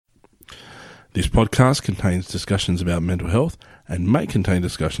This podcast contains discussions about mental health and may contain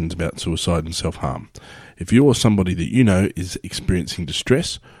discussions about suicide and self-harm. If you or somebody that you know is experiencing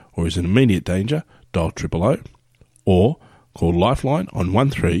distress or is in immediate danger, dial 000 or call Lifeline on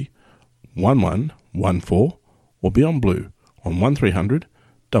 131114 or Beyond Blue on 1300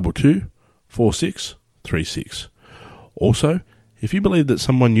 22 4636. Also, if you believe that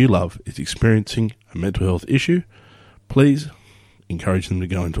someone you love is experiencing a mental health issue, please encourage them to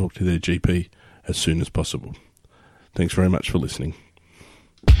go and talk to their GP as soon as possible. Thanks very much for listening.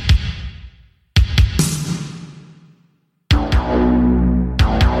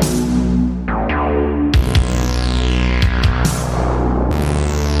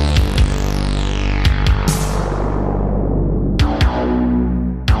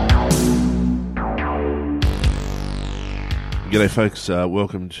 G'day folks,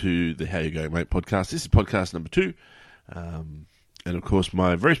 welcome to the How You Going Mate podcast. This is podcast number 2. And of course,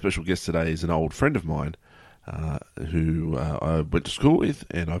 my very special guest today is an old friend of mine who I went to school with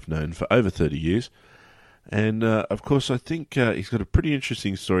and I've known for over 30 years. And of course, I think he's got a pretty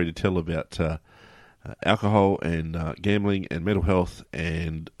interesting story to tell about alcohol and gambling and mental health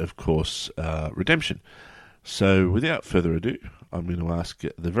and, of course, redemption. So without further ado, I'm going to ask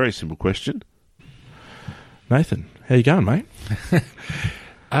the very simple question. Nathan, how you going, mate?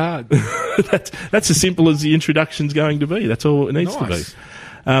 That's as simple as the introduction's going to be. That's all it needs to be.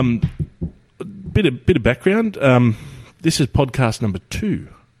 Bit of background. This is podcast number 2,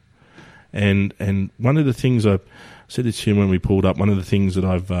 and one of the things I said this to you when we pulled up. One of the things that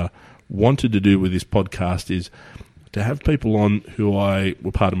I've wanted to do with this podcast is to have people on who were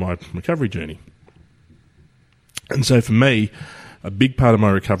part of my recovery journey. And so for me, a big part of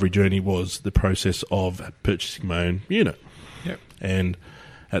my recovery journey was the process of purchasing my own unit. Yep. And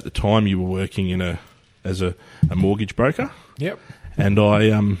at the time, you were working as a mortgage broker. Yep. And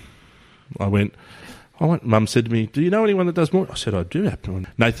I went. Mum said to me, "Do you know anyone that does mortgage?" I said, "I do."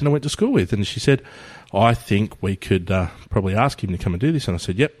 Nathan, I went to school with, and she said, "I think we could probably ask him to come and do this." And I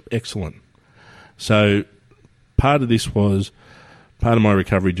said, "Yep, excellent." So part of my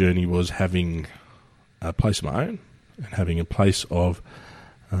recovery journey was having a place of my own and having a place of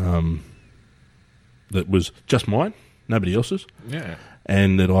that was just mine, nobody else's. Yeah.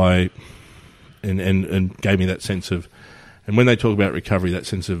 And that and gave me that sense of, and when they talk about recovery, that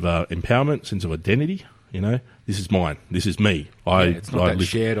sense of empowerment, sense of identity. You know, this is mine. This is me. It's not that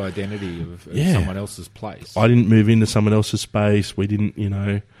shared identity of someone else's place. I didn't move into someone else's space. We didn't,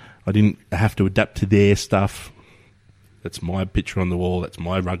 I didn't have to adapt to their stuff. That's my picture on the wall. That's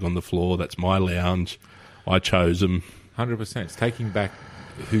my rug on the floor. That's my lounge. I chose them. 100%. It's taking back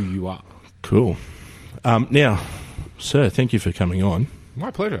who you are. Cool. Now, sir, thank you for coming on. My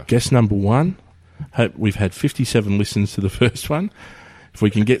pleasure. Guest number 1. Hope we've had 57 listens to the first one. If we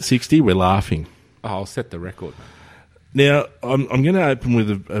can get 60, we're laughing. Oh, I'll set the record. Now, I'm going to open with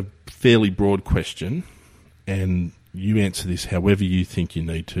a fairly broad question, and you answer this however you think you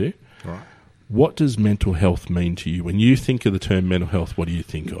need to. All right. What does mental health mean to you? When you think of the term mental health, what do you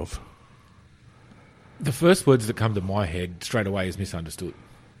think of? The first words that come to my head straight away is misunderstood.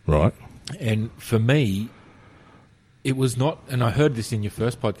 Right. And for me, it was not, and I heard this in your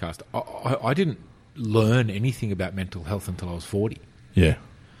first podcast, I didn't learn anything about mental health until I was 40. Yeah.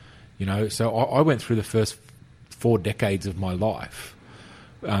 So I went through the first 4 decades of my life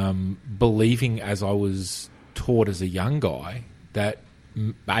believing, as I was taught as a young guy, that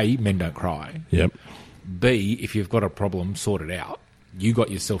A, men don't cry. Yep. B, if you've got a problem, sort it out. You got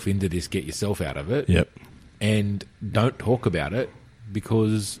yourself into this, get yourself out of it. Yep. And don't talk about it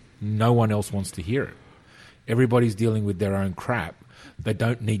because no one else wants to hear it. Everybody's dealing with their own crap. They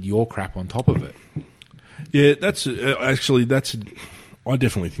don't need your crap on top of it. Yeah, that's I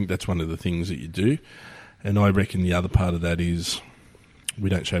definitely think that's one of the things that you do. And I reckon the other part of that is we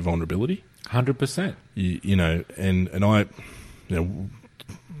don't show vulnerability. 100%. And I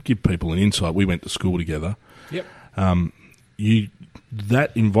give people an insight. We went to school together. Yep.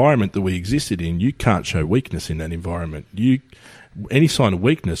 That environment that we existed in, you can't show weakness in that environment. Any sign of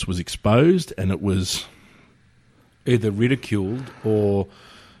weakness was exposed, and it was either ridiculed or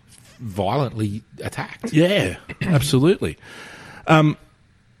violently attacked. Yeah, absolutely. When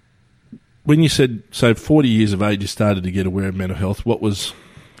you said, 40 years of age, you started to get aware of mental health, what was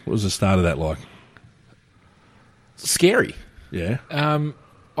the start of that like? Scary. Yeah.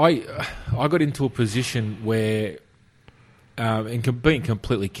 I got into a position where, and being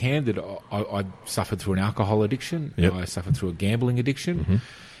completely candid, I suffered through an alcohol addiction. Yep. I suffered through a gambling addiction. Mm-hmm.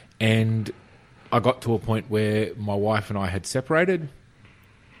 And I got to a point where my wife and I had separated.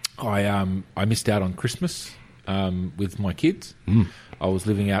 I missed out on Christmas with my kids. I was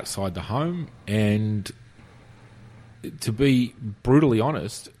living outside the home, and to be brutally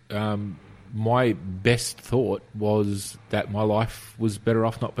honest, my best thought was that my life was better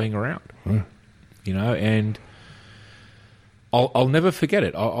off not being around. You know, and I'll never forget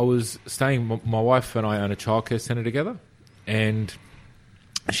it. I was staying, my wife and I own a childcare centre together, and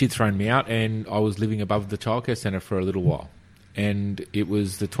she'd thrown me out, and I was living above the childcare centre for a little while. And it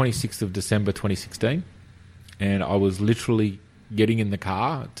was the 26th of December 2016, and I was literally getting in the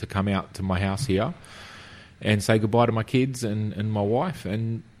car to come out to my house here and say goodbye to my kids and my wife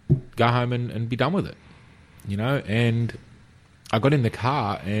and go home and be done with it, you know. And I got in the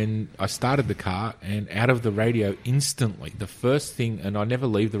car and I started the car, and out of the radio instantly, the first thing, and I never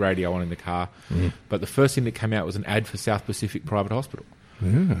leave the radio on in the car, but the first thing that came out was an ad for South Pacific Private Hospital.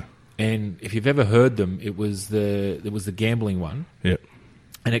 Yeah. And if you've ever heard them, it was the gambling one. Yep.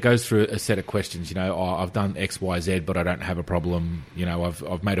 And it goes through a set of questions, you know, I've done X, Y, Z, but I don't have a problem. You know,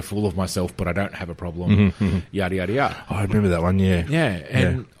 I've made a fool of myself, but I don't have a problem. Yada, yada, yada. I remember that one, yeah. Yeah,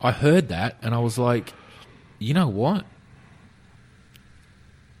 and I heard that, and I was like, you know what?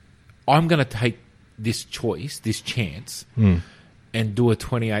 I'm going to take this choice, this chance, and do a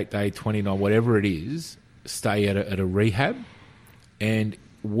 28-day, 29, whatever it is, stay at a rehab. And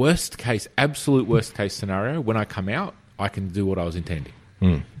worst case, absolute worst case scenario, when I come out, I can do what I was intending.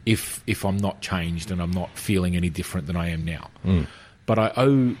 If I'm not changed and I'm not feeling any different than I am now. But I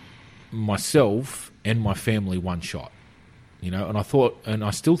owe myself and my family one shot, you know, and I thought, and I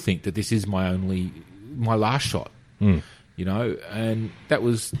still think that this is my last shot, you know, and that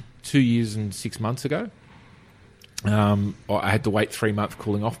was 2 years and 6 months ago. I had to wait 3 month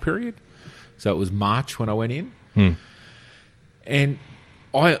cooling off period. So it was March when I went in. And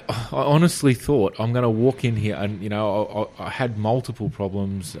I honestly thought I'm going to walk in here, and you know I had multiple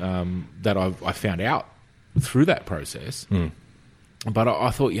problems that I found out through that process. But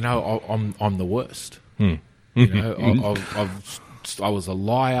I thought, you know, I'm the worst. You know, I was a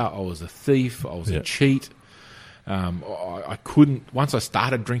liar, I was a thief, I was a cheat. I couldn't. Once I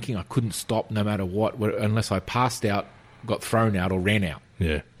started drinking, I couldn't stop no matter what, unless I passed out, got thrown out, or ran out.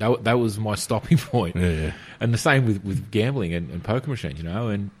 Yeah, that was my stopping point. Yeah. And the same with gambling and poker machines, you know.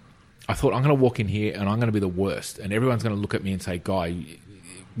 And I thought, I'm going to walk in here and I'm going to be the worst, and everyone's going to look at me and say, "Guy,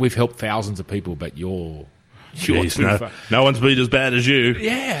 we've helped thousands of people, but you're no one's been as bad as you."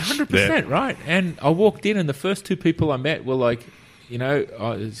 Yeah, 100%, right. And I walked in, and the first two people I met were like, you know,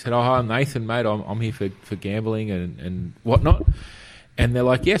 I said, "Oh, hi, I'm Nathan, mate. I'm here for gambling and whatnot." And they're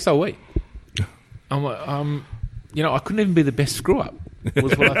like, "Yes, are we?" I'm like, you know, I couldn't even be the best screw up.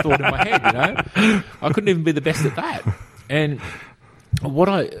 Was what I thought in my head, you know. I couldn't even be the best at that. And what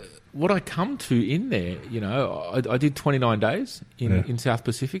I come to in there, you know, I did 29 days in South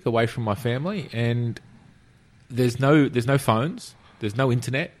Pacific away from my family, and there's no phones, there's no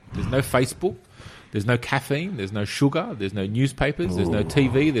internet, there's no Facebook, there's no caffeine, there's no sugar, there's no newspapers, there's no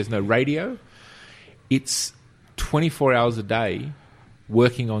TV, there's no radio. It's 24 hours a day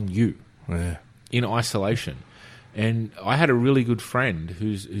working on you in isolation. And I had a really good friend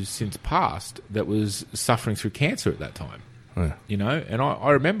who's since passed that was suffering through cancer at that time, you know. And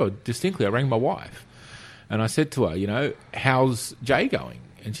I remember distinctly, I rang my wife and I said to her, you know, "How's Jay going?"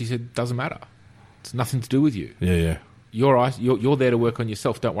 And she said, "Doesn't matter. It's nothing to do with you. Yeah. You're there to work on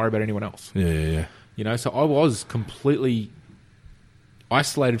yourself. Don't worry about anyone else." Yeah. You know, so I was completely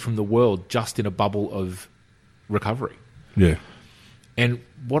isolated from the world, just in a bubble of recovery. Yeah. And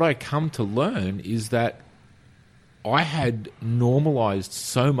what I come to learn is that I had normalized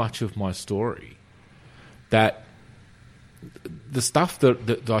so much of my story that the stuff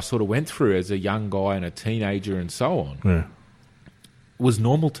that I sort of went through as a young guy and a teenager and so on was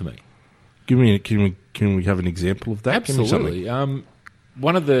normal to me. Can we have an example of that? Absolutely.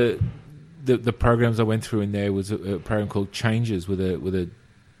 One of the programs I went through in there was a program called Changes with a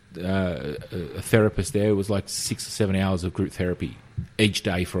therapist there. It was like 6 or 7 hours of group therapy each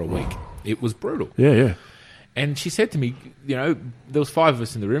day for a week. It was brutal. Yeah. And she said to me, you know, there was 5 of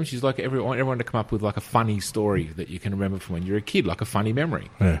us in the room. She's like, everyone to come up with like a funny story that you can remember from when you're a kid, like a funny memory.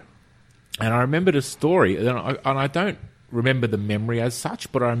 Yeah. And I remembered a story, and I don't remember the memory as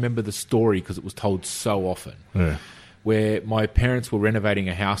such, but I remember the story because it was told so often. Yeah. Where my parents were renovating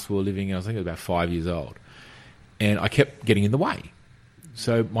a house we were living in. I think I was about 5 years old, and I kept getting in the way.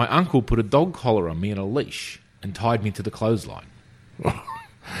 So my uncle put a dog collar on me and a leash and tied me to the clothesline.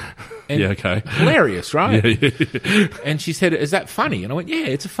 And okay. Hilarious, right? Yeah. And she said, "Is that funny?" And I went, "Yeah,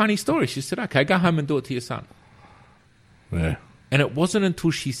 it's a funny story." She said, "Okay, go home and do it to your son." Yeah. And it wasn't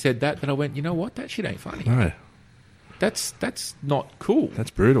until she said that I went, "You know what? That shit ain't funny. No. That's not cool.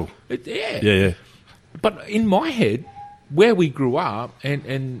 That's brutal. Yeah. Yeah. But in my head, where we grew up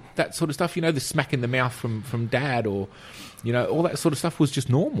and that sort of stuff, the smack in the mouth from dad or, all that sort of stuff was just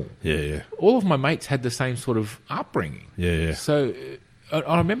normal. Yeah, yeah. All of my mates had the same sort of upbringing. Yeah, yeah. So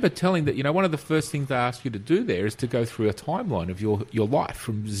I remember telling that, one of the first things they ask you to do there is to go through a timeline of your life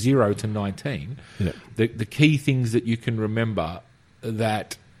from 0 to 19. Yeah. The key things that you can remember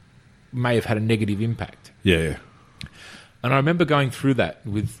that may have had a negative impact. Yeah, yeah. And I remember going through that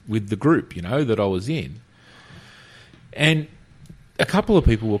with the group, that I was in. And a couple of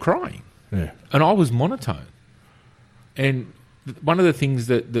people were crying. Yeah. And I was monotone. And one of the things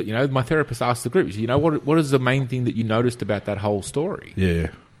that my therapist asked the group is, what is the main thing that you noticed about that whole story? Yeah, yeah.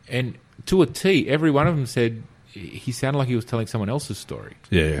 And to a T, every one of them said he sounded like he was telling someone else's story.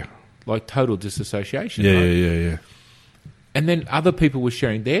 Yeah, yeah. Like total disassociation. Yeah, right? yeah. And then other people were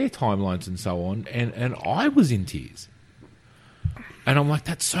sharing their timelines and so on, and I was in tears. And I'm like,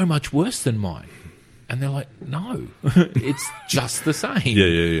 that's so much worse than mine. And they're like, no, it's just the same. Yeah,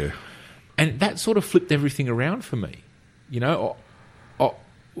 yeah, yeah. And that sort of flipped everything around for me. The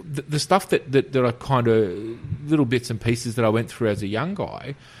stuff that are kind of little bits and pieces that I went through as a young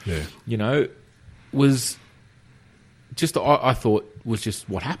guy, was just, I thought was just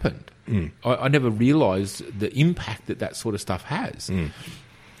what happened. Mm. I never realised the impact that sort of stuff has. Mm.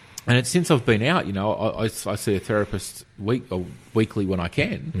 And since I've been out, I see a therapist weekly when I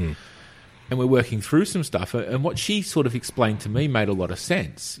can. Mm. And we're working through some stuff. And what she sort of explained to me made a lot of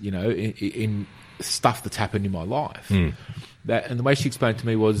sense, in stuff that's happened in my life. Mm. And the way she explained it to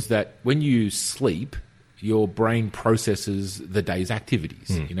me was that when you sleep, your brain processes the day's activities.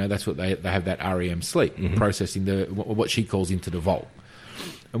 Mm. That's what they have that REM sleep, mm-hmm. processing what she calls into the vault.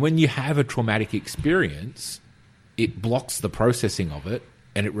 And when you have a traumatic experience, it blocks the processing of it,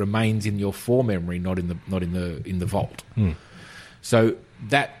 and it remains in your forememory, not in the vault. Mm. So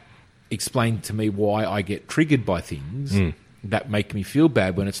that explained to me why I get triggered by things that make me feel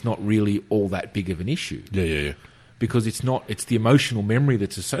bad when it's not really all that big of an issue. Yeah, yeah, yeah. Because it's the emotional memory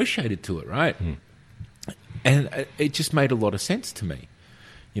that's associated to it, right? Mm. And it just made a lot of sense to me.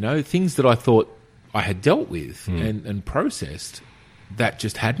 Things that I thought I had dealt with and processed that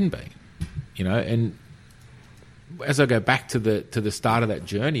just hadn't been. And as I go back to the start of that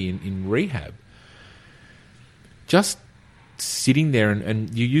journey in rehab, just sitting there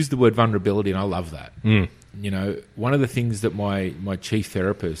and you use the word vulnerability, and I love that. Mm. One of the things that my chief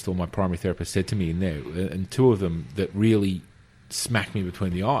therapist or my primary therapist said to me in there, and two of them that really smacked me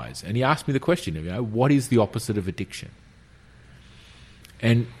between the eyes, and he asked me the question of, what is the opposite of addiction?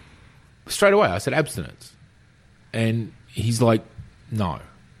 And straight away I said abstinence. And he's like, no,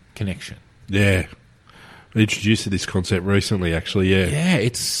 connection. Yeah. We introduced this concept recently, actually, yeah. Yeah,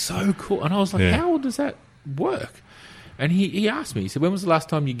 it's so cool. And I was like, how does that work? And he asked me, he said, when was the last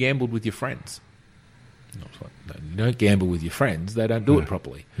time you gambled with your friends? And I was like, you don't gamble with your friends. They don't do it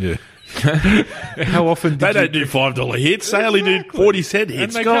properly. Yeah. How often they don't do $5 hits. They only do 40-cent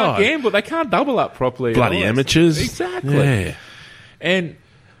hits. And they can't gamble. They can't double up properly. Bloody amateurs. Exactly. Yeah. And,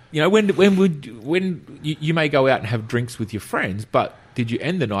 when you may go out and have drinks with your friends, but did you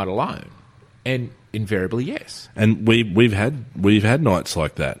end the night alone? And invariably, yes. And we've had nights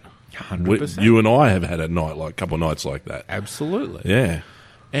like that. 100%. You and I have had a couple of nights like that. Absolutely. Yeah.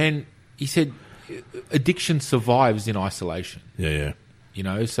 And he said, addiction survives in isolation. Yeah,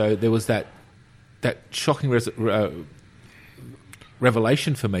 yeah. So there was that shocking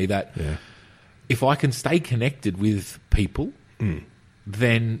revelation for me that if I can stay connected with people,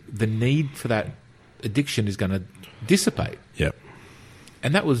 then the need for that addiction is going to dissipate. Yep.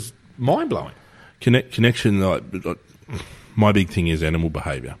 And that was mind-blowing. Connection, my big thing is animal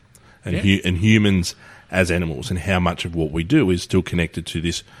behaviour and humans as animals, and how much of what we do is still connected to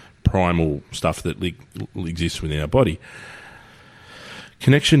this primal stuff that exists within our body.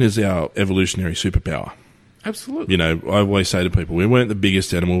 Connection is our evolutionary superpower. Absolutely. I always say to people, we weren't the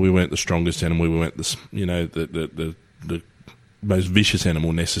biggest animal, we weren't the strongest animal, we weren't the most vicious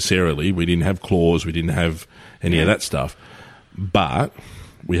animal necessarily. We didn't have claws, we didn't have any of that stuff. But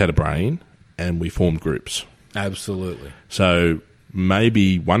we had a brain and we formed groups. Absolutely. So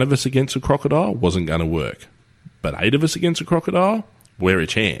maybe one of us against a crocodile wasn't going to work, but 8 of us against a crocodile, we're a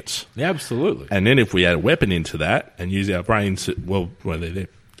chance. Yeah, absolutely. And then if we add a weapon into that and use our brains, they're there.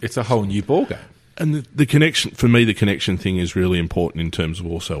 It's a whole new ballgame. And the connection, for me, the connection thing is really important in terms of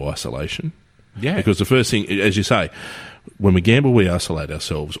also isolation. Yeah. Because the first thing, as you say, when we gamble, we isolate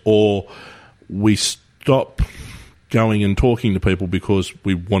ourselves, or we stop going and talking to people because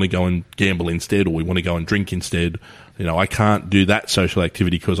we want to go and gamble instead, or we want to go and drink instead. I can't do that social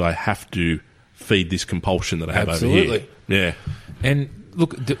activity because I have to feed this compulsion that I have over here. Absolutely. Yeah. And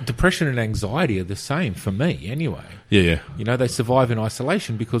Look, depression and anxiety are the same for me anyway. Yeah. You know, they survive in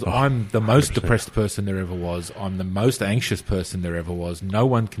isolation because I'm the most depressed person there ever was. I'm the most anxious person there ever was. No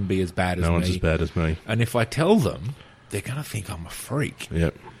one can be as bad as me. No one's as bad as me. And if I tell them, they're going to think I'm a freak.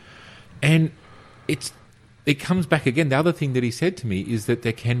 Yep. And it comes back again. The other thing that he said to me is that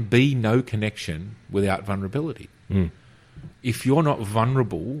there can be no connection without vulnerability. If you're not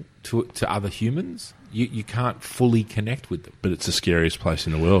vulnerable to other humans, you can't fully connect with them. But it's the scariest place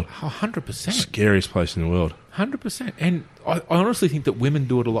in the world. 100%. Scariest place in the world. 100%. And I honestly think that women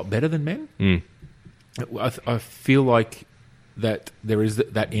do it a lot better than men. I feel like that there is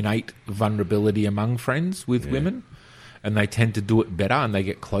that innate vulnerability among friends with women, and they tend to do it better and they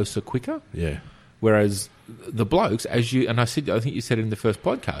get closer quicker. Yeah. Whereas the blokes, I think you said in the first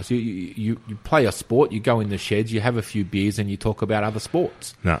podcast, you play a sport, you go in the sheds, you have a few beers, and you talk about other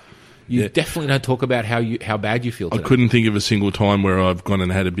sports. No. You definitely don't talk about how bad you feel today. I couldn't think of a single time where I've gone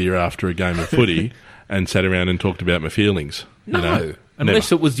and had a beer after a game of footy and sat around and talked about my feelings. No, you know?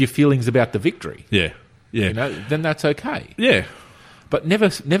 unless it was your feelings about the victory. Yeah. You know, then that's okay. Yeah. But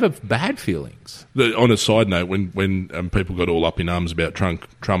never bad feelings. On a side note, when people got all up in arms about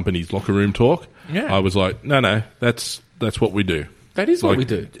Trump and his locker room talk, I was like, no, that's what we do. That is what we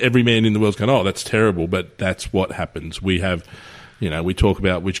do. Every man in the world's going, oh, that's terrible, but that's what happens. We have, we talk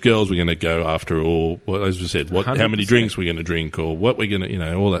about which girls we're going to go after, or, well, as we said, how many drinks we're going to drink, or what we're going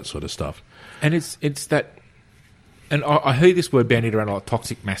to, all that sort of stuff. And it's that, and I hear this word bandied around like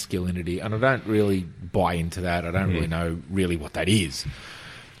toxic masculinity, and I don't really buy into that. I don't really know really what that is.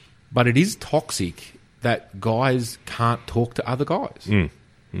 But it is toxic that guys can't talk to other guys.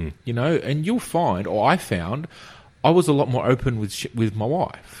 And you'll find, or I found, I was a lot more open with my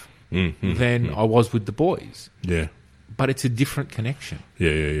wife than I was with the boys. Yeah. But it's a different connection.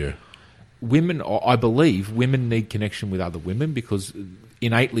 Yeah. Women, I believe, women need connection with other women because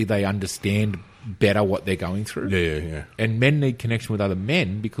innately they understand better what they're going through. Yeah. And men need connection with other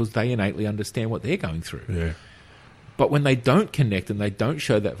men because they innately understand what they're going through. Yeah. But when they don't connect and they don't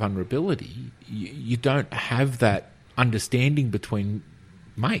show that vulnerability, you don't have that understanding between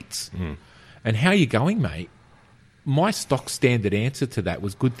mates. And how you going, mate? My stock standard answer to that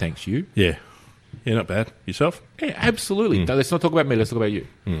was good, thanks you. Yeah, not bad. Yourself? Yeah, absolutely. No, let's not talk about me, let's talk about you.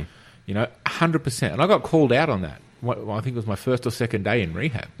 100%. And I got called out on that. I think it was my first or second day in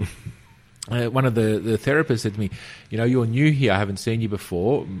rehab. One of the therapists said to me, you're new here, I haven't seen you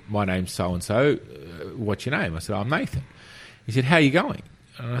before, my name's so-and-so, what's your name? I said, I'm Nathan. He said, how are you going?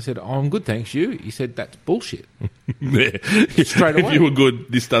 And I said, oh, I'm good, thanks, you. He said, that's bullshit. Yeah. Straight away. If you were good,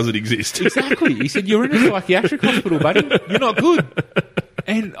 this doesn't exist. Exactly. He said, you're in a psychiatric hospital, buddy. You're not good.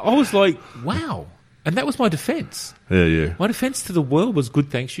 And I was like, wow. And that was my defence. Yeah. My defence to the world was good,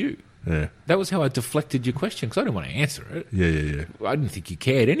 thanks, you. Yeah. That was how I deflected your question because I didn't want to answer it. Yeah. I didn't think you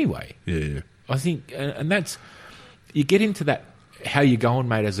cared anyway. Yeah. I think, and that's, you get into that, how you going,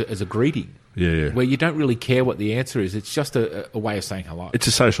 mate, as a greeting. Yeah. Where you don't really care what the answer is. It's just a way of saying hello. It's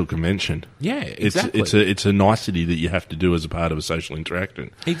a social convention. Yeah, exactly. It's a nicety that you have to do as a part of a social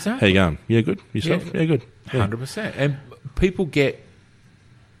interaction. Exactly. How you going? Yeah, good. Yourself? Yeah, good. 100%. And people get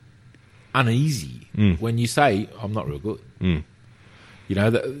uneasy when you say, I'm not real good.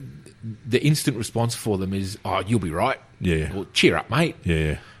 The instant response for them is, oh, you'll be right. Yeah. Or cheer up, mate.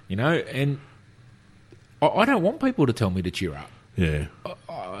 Yeah. And I don't want people to tell me to cheer up. Yeah.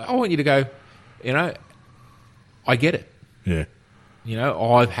 I want you to go, I get it. Yeah.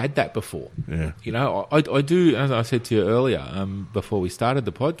 I've had that before. Yeah. I do, as I said to you earlier, before we started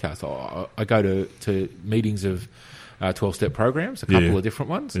the podcast, I go to meetings of 12-step programs, a couple of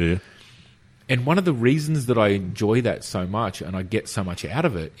different ones. Yeah. And one of the reasons that I enjoy that so much and I get so much out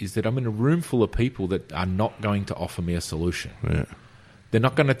of it is that I'm in a room full of people that are not going to offer me a solution. Yeah. They're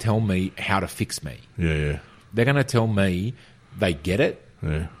not going to tell me how to fix me. Yeah. They're going to tell me they get it,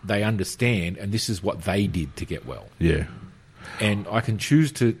 they understand, and this is what they did to get well. Yeah. And I can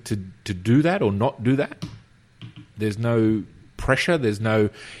choose to do that or not do that. There's no pressure. There's no,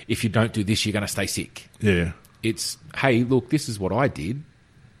 if you don't do this, you're going to stay sick. Yeah. It's, hey, look, this is what I did.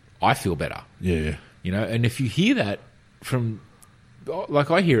 I feel better. Yeah. And if you hear that from, like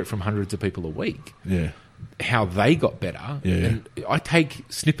I hear it from hundreds of people a week. Yeah. How they got better. Yeah. And I take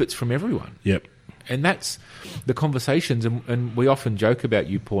snippets from everyone. Yep. And that's the conversations, and we often joke about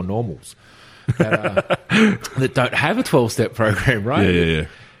you poor normals that don't have a 12-step program, right? Yeah.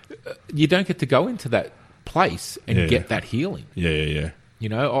 You don't get to go into that place and get that healing. Yeah.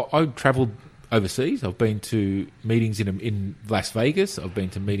 I travelled overseas. I've been to meetings in Las Vegas. I've been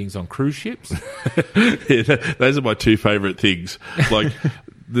to meetings on cruise ships. Those are my two favourite things. Like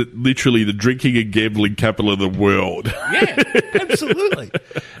literally the drinking and gambling capital of the world. Yeah, absolutely.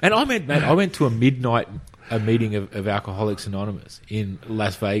 And I went to a meeting of Alcoholics Anonymous in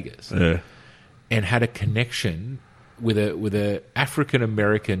Las Vegas, and had a connection with a African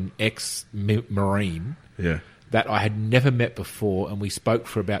American ex-Marine. Yeah. That I had never met before, and we spoke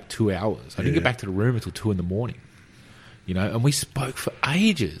for about 2 hours. I didn't get back to the room until 2 a.m, and we spoke for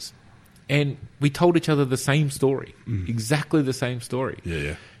ages. And we told each other the same story, exactly the same story.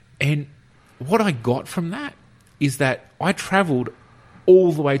 Yeah. And what I got from that is that I travelled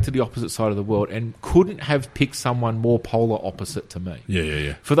all the way to the opposite side of the world and couldn't have picked someone more polar opposite to me.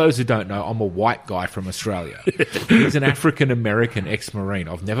 Yeah. For those who don't know, I'm a white guy from Australia. He's an African-American ex-Marine.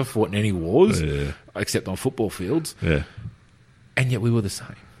 I've never fought in any wars, except on football fields. Yeah. And yet we were the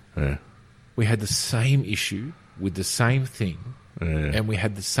same. Yeah. We had the same issue with the same thing, and we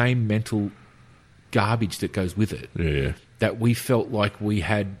had the same mental garbage that goes with it. Yeah. That we felt like we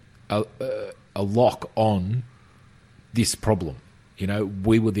had a lock on this problem.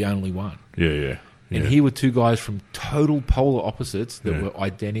 We were the only one. Yeah. And here were two guys from total polar opposites that were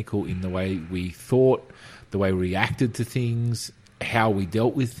identical in the way we thought, the way we reacted to things, how we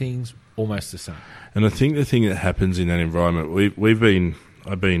dealt with things, almost the same. And I think the thing that happens in that environment,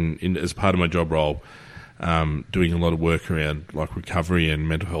 I've been in, as part of my job role, doing a lot of work around like recovery and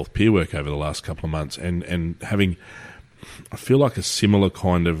mental health peer work over the last couple of months, and having, I feel like a similar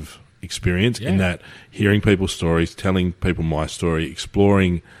kind of experience in that hearing people's stories, telling people my story,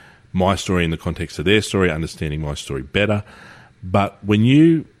 exploring my story in the context of their story, understanding my story better. But when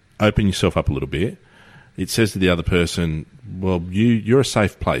you open yourself up a little bit, it says to the other person, well, you're a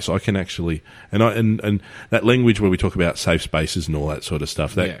safe place. I can actually, and that language where we talk about safe spaces and all that sort of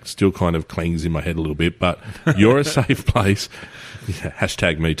stuff, that still kind of clings in my head a little bit, but you're a safe place.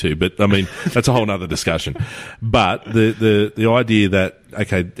 Hashtag me too, but I mean, that's a whole nother discussion. But the idea that,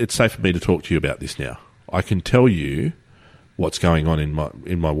 okay, it's safe for me to talk to you about this now. I can tell you what's going on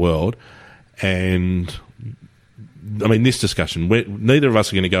in my world, and I mean, this discussion, neither of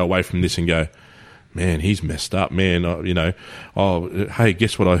us are going to go away from this and go, man, he's messed up, man. Hey,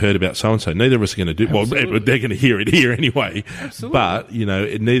 guess what I heard about so and so. Neither of us are going to do. Absolutely. Well, they're going to hear it here anyway. Absolutely. But you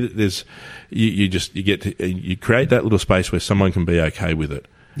create that little space where someone can be okay with it.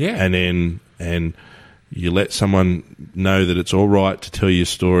 Yeah. And you let someone know that it's all right to tell your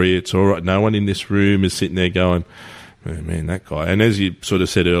story. It's all right. No one in this room is sitting there going, oh, man, that guy. And as you sort of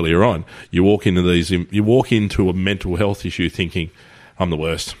said earlier on, you walk into a mental health issue thinking, I'm the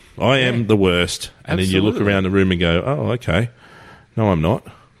worst. I am the worst. And Absolutely. then you look around the room and go, oh, okay. No, I'm not.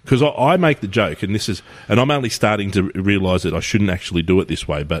 Because I make the joke, and I'm only starting to realise that I shouldn't actually do it this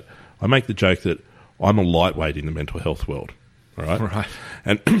way, but I make the joke that I'm a lightweight in the mental health world. All right? Right.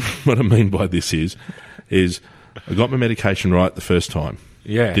 And what I mean by this is I got my medication right the first time.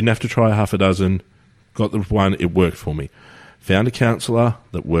 Yeah. Didn't have to try half a dozen. Got the one, it worked for me. Found a counsellor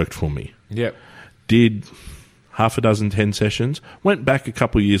that worked for me. Yep. Did half a dozen 10 sessions. Went back a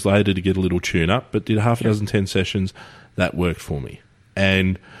couple of years later to get a little tune up, but did half a dozen 10 sessions. That worked for me.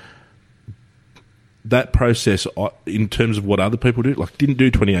 And that process, in terms of what other people do, like didn't do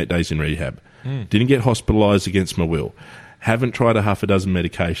 28 days in rehab. Didn't get hospitalised against my will. Haven't tried a half a dozen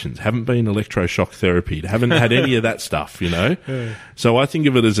medications. Haven't been electroshock therapied. Haven't had any of that stuff, Yeah. So I think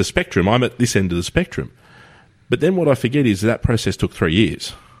of it as a spectrum. I'm at this end of the spectrum. But then what I forget is that process took 3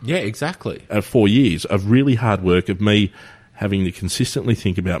 years. Yeah, exactly. 4 years of really hard work, of me having to consistently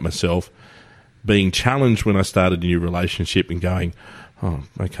think about myself, being challenged when I started a new relationship and going, oh,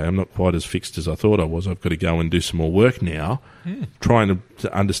 okay, I'm not quite as fixed as I thought I was. I've got to go and do some more work now, trying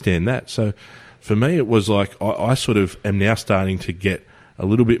to understand that. So for me, it was like I sort of am now starting to get a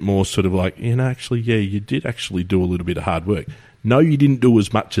little bit more sort of like, actually, yeah, you did actually do a little bit of hard work. No, you didn't do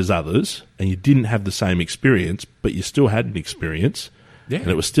as much as others, and you didn't have the same experience, but you still had an experience. Yeah. And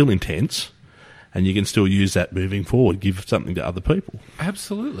it was still intense, and you can still use that moving forward, give something to other people.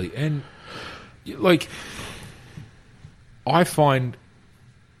 Absolutely. And, like, I find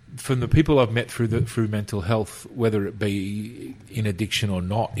from the people I've met through mental health, whether it be in addiction or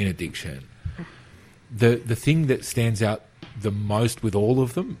not in addiction, the thing that stands out the most with all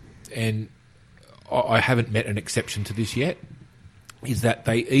of them, and I haven't met an exception to this yet, is that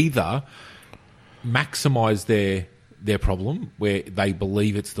they either maximise their problem, where they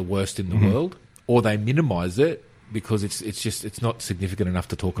believe it's the worst in the world, or they minimise it because it's not significant enough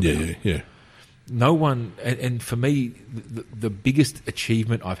to talk about. Yeah. No one, and for me, the biggest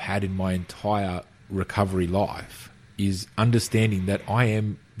achievement I've had in my entire recovery life is understanding that I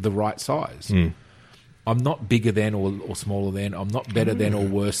am the right size. I'm not bigger than or smaller than. I'm not better than or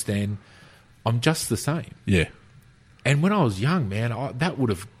worse than. I'm just the same. Yeah. And when I was young, man, that would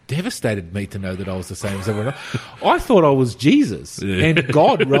have devastated me to know that I was the same as everyone else. I thought I was Jesus, and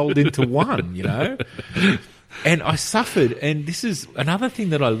God rolled into one, you know. And I suffered, and this is another thing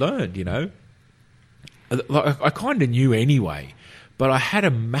that I learned, you know. Like, I kind of knew anyway, but I had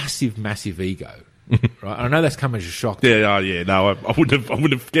a massive, massive ego. Right? I know that's come as a shock. No, I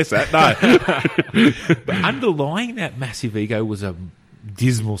wouldn't have guessed that. No, but underlying that massive ego was a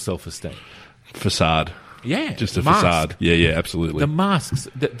dismal self-esteem. Facade. Yeah, just a mask. facade. Yeah, absolutely. The masks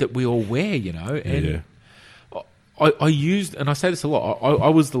that we all wear, you know. And I used, and I say this a lot, I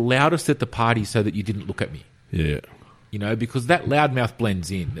was the loudest at the party so that you didn't look at me. Yeah. You know, because that loudmouth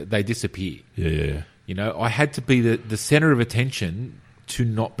blends in. They disappear. Yeah. You know, I had to be the centre of attention to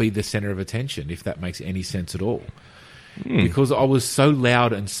not be the centre of attention, if that makes any sense at all. Because I was so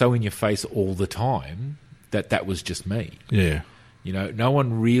loud and so in your face all the time that was just me. Yeah. You know, no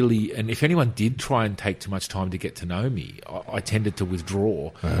one really, and if anyone did try and take too much time to get to know me, I tended to withdraw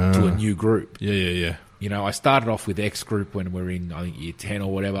to a new group. Yeah. You know, I started off with X group when we were in, I think, year 10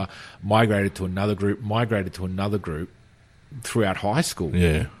 or whatever, migrated to another group throughout high school.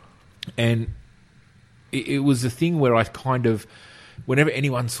 Yeah. And it was a thing where I kind of, whenever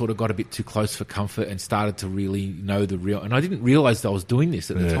anyone sort of got a bit too close for comfort and started to really know the real, and I didn't realise that I was doing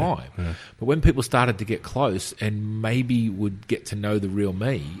this at the time, but when people started to get close and maybe would get to know the real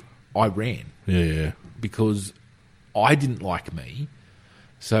me, I ran. Yeah. Because I didn't like me.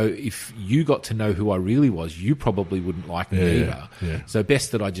 So if you got to know who I really was, you probably wouldn't like me either. Yeah. So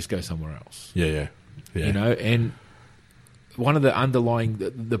best that I just go somewhere else. Yeah. You know, and one of the underlying,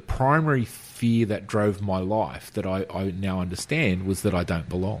 the primary fear that drove my life that I now understand was that I don't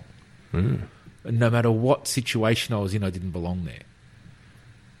belong. No matter what situation I was in, I didn't belong there.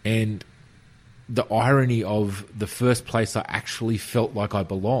 And the irony of the first place I actually felt like I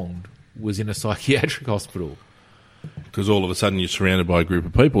belonged was in a psychiatric hospital. Because all of a sudden you're surrounded by a group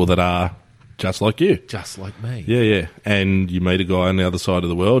of people that are just like you. Just like me. Yeah. And you meet a guy on the other side of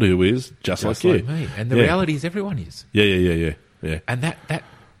the world who is just like you. Me. And the reality is everyone is. Yeah. And that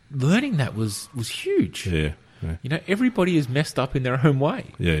learning that was huge. Yeah. You know, everybody is messed up in their own way.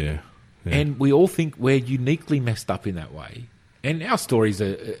 Yeah. And we all think we're uniquely messed up in that way. And our stories,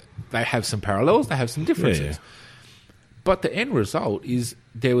 they have some parallels, they have some differences. Yeah. But the end result is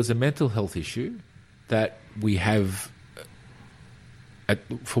there was a mental health issue that we have,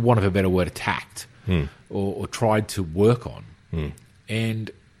 for want of a better word, attacked or tried to work on.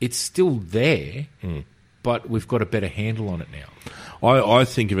 And it's still there, but we've got a better handle on it now. I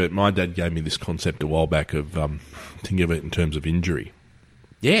think of it, my dad gave me this concept a while back of think of it in terms of injury.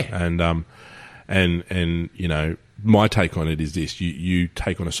 Yeah. And you know, my take on it is this: you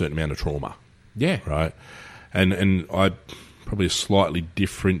take on a certain amount of trauma. Yeah. Right. And I probably a slightly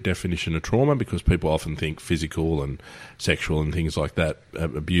different definition of trauma because people often think physical and sexual and things like that,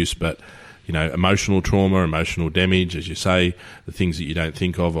 abuse, but you know, emotional trauma, emotional damage, as you say, the things that you don't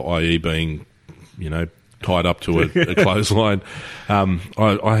think of, i.e. being, you know, tied up to a clothesline.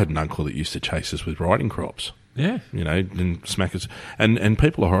 I had an uncle that used to chase us with riding crops. Yeah. You know, and smack us. And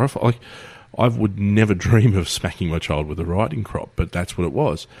people are horrified. Like, I would never dream of smacking my child with a riding crop, but that's what it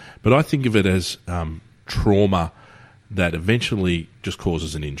was. But I think of it as trauma that eventually just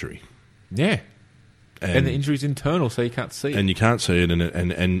causes an injury. Yeah. And the injury's internal, so you can't see it. And you can't see it.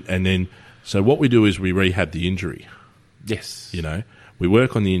 And then, so what we do is we rehab the injury. Yes. You know, we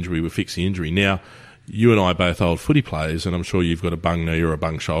work on the injury, we fix the injury. Now, you and I are both old footy players, and I'm sure you've got a bung knee or a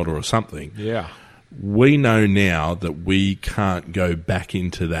bung shoulder or something. Yeah. We know now that we can't go back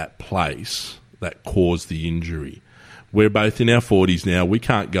into that place that caused the injury. We're both in our 40s now. We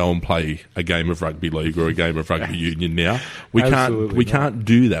can't go and play a game of rugby league or a game of rugby union now. We can't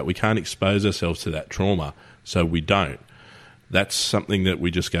do that. We can't expose ourselves to that trauma, so we don't. That's something that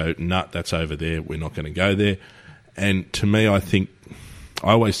we just go, that's over there. We're not going to go there. And to me, I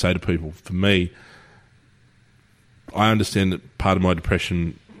always say to people, for me, I understand that part of my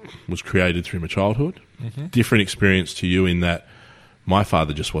depression was created through my childhood. Mm-hmm. Different experience to you in that my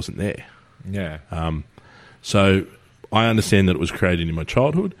father just wasn't there. Yeah. So I understand that it was created in my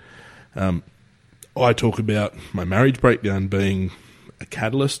childhood. I talk about my marriage breakdown being a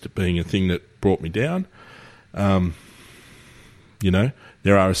catalyst, being a thing that brought me down. You know,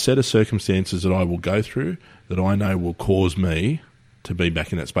 there are a set of circumstances that I will go through that I know will cause me to be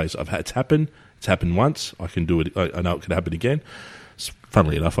back in that space. It's happened. It's happened once. I can do it. I know it could happen again.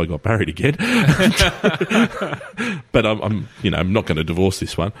 Funnily enough, I got married again, but I'm not going to divorce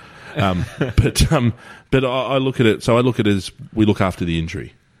this one. But I look at it. So I look at it as we look after the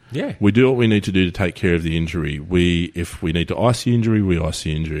injury. Yeah. We do what we need to do to take care of the injury. If we need to ice the injury, we ice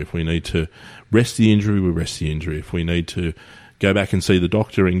the injury. If we need to rest the injury, we rest the injury. If we need to go back and see the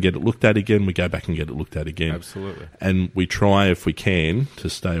doctor and get it looked at again, we go back and get it looked at again. Absolutely. And we try, if we can, to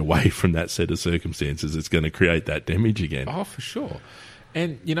stay away from that set of circumstances. It's going to create that damage again. Oh, for sure.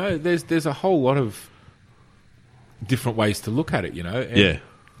 And, there's a whole lot of different ways to look at it, And Yeah.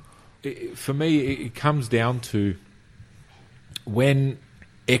 For me, it comes down to when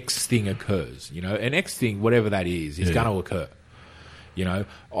X thing occurs, and X thing, whatever that is Yeah. going to occur.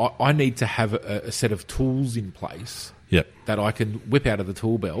 I need to have a set of tools in place Yep. that I can whip out of the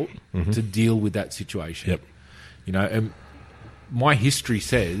tool belt to deal with that situation. Yep. And my history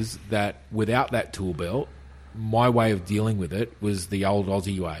says that without that tool belt, my way of dealing with it was the old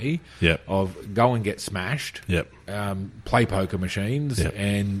Aussie way Yep. of go and get smashed, Yep. Play poker machines, Yep.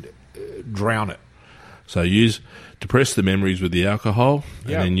 and drown it. So depress the memories with the alcohol,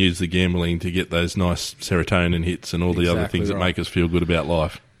 Yep. and then use the gambling to get those nice serotonin hits and all the other Exactly things that right. make us feel good about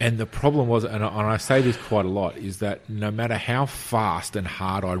life. And the problem was, and I say this quite a lot, is that no matter how fast and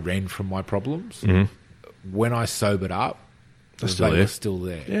hard I ran from my problems, when I sobered up, They're they still there. were still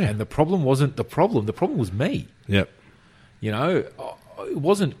there. Yeah. And the problem wasn't the problem. The problem was me. Yep. It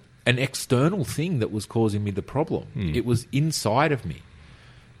wasn't an external thing that was causing me the problem. It was inside of me.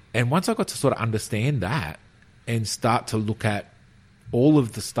 And once I got to sort of understand that and start to look at all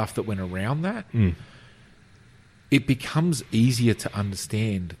of the stuff that went around that, it becomes easier to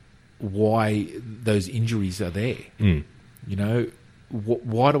understand why those injuries are there.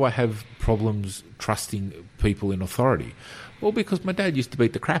 Why do I have problems trusting people in authority? Well, because my dad used to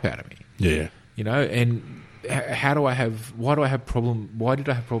beat the crap out of me. Yeah. And why did I have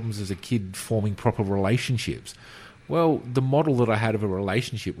problems as a kid forming proper relationships? Well, the model that I had of a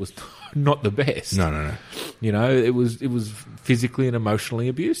relationship was not the best. No. It was physically and emotionally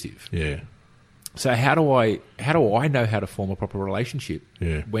abusive. Yeah. So how do I know how to form a proper relationship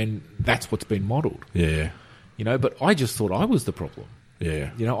when that's what's been modelled? Yeah. But I just thought I was the problem.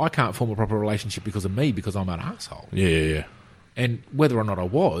 Yeah. I can't form a proper relationship because of me, because I'm an asshole. Yeah. And whether or not I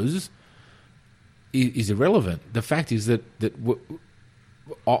was is irrelevant. The fact is that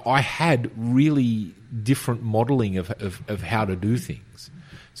I had really different modelling of how to do things.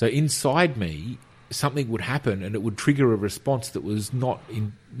 So inside me, something would happen and it would trigger a response that was not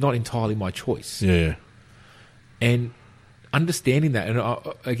entirely my choice. Yeah. And understanding that, and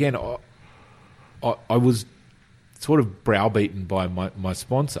I was sort of browbeaten by my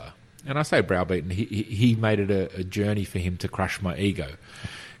sponsor. And I say browbeaten, he made it a journey for him to crush my ego,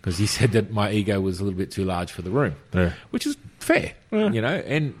 because he said that my ego was a little bit too large for the room, which is fair,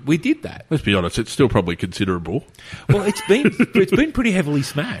 and we did that. Let's be honest, it's still probably considerable. Well, it's been pretty heavily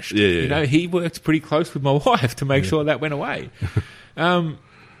smashed. Yeah. He worked pretty close with my wife to make sure that went away. And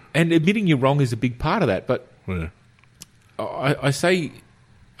admitting you're wrong is a big part of that. But I say,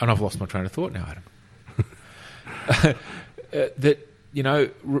 and I've lost my train of thought now, Adam, that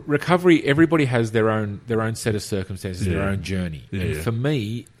recovery. Everybody has their own set of circumstances, their own journey. And for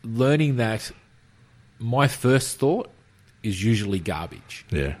me, learning that my first thought is usually garbage.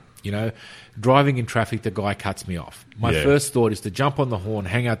 Yeah. Driving in traffic, the guy cuts me off. My first thought is to jump on the horn,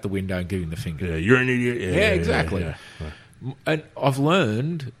 hang out the window, and give him the finger. Yeah, you're an idiot. Yeah, exactly. Yeah. And I've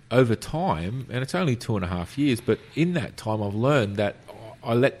learned over time, and it's only 2.5 years, but in that time I've learned that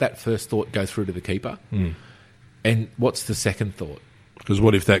I let that first thought go through to the keeper. And what's the second thought? Because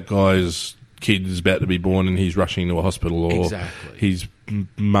what if that guy's kid is about to be born and he's rushing to a hospital, or his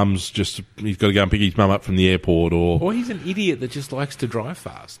mum's he's got to go and pick his mum up from the airport, or he's an idiot that just likes to drive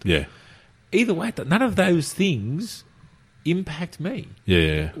fast. Yeah. Either way, none of those things impact me.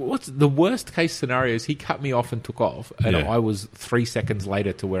 Yeah. What's the worst case scenario is he cut me off and took off, and I was 3 seconds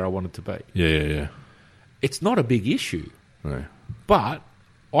later to where I wanted to be. Yeah. It's not a big issue. No. But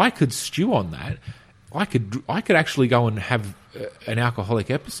I could stew on that. I could actually go and have an alcoholic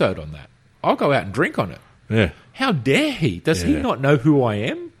episode on that. I'll go out and drink on it. Yeah. How dare he? Does he not know who I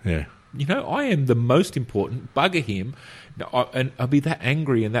am? Yeah. I am the most important. Bugger him. And I'll be that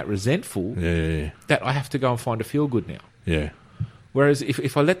angry and that resentful that I have to go and find a feel-good now. Yeah. Whereas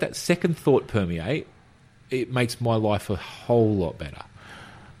if I let that second thought permeate, it makes my life a whole lot better.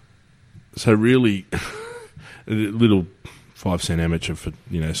 So really, a little 5-cent amateur for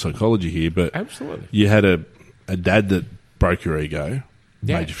psychology here, but absolutely, you had a dad that broke your ego,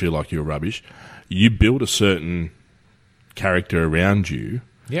 made you feel like you were rubbish. You built a certain character around you,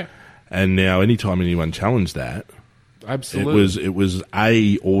 and now anytime anyone challenged that, absolutely, it was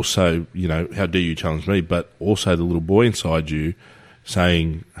also how dare you challenge me, but also the little boy inside you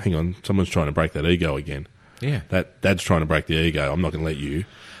saying, hang on, someone's trying to break that ego again. Yeah, that dad's trying to break the ego. I'm not going to let you.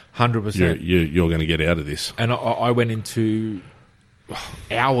 100%. You're going to get out of this. And I went into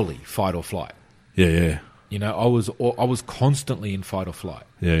hourly fight or flight. Yeah. You know, I was constantly in fight or flight.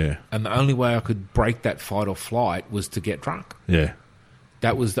 Yeah. And the only way I could break that fight or flight was to get drunk. Yeah.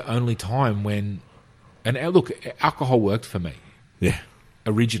 That was the only time when... And look, alcohol worked for me. Yeah.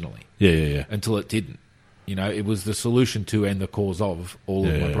 Originally. Yeah. Until it didn't. You know, it was the solution to and the cause of all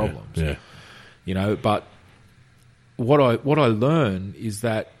of my problems. Yeah. You know, but what I learned is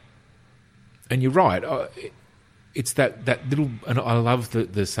that... And you're right... It's that little, and I love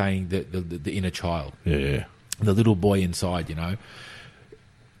the saying that the inner child, Yeah. the little boy inside. You know,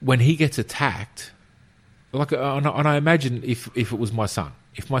 when he gets attacked, like, and I imagine if it was my son,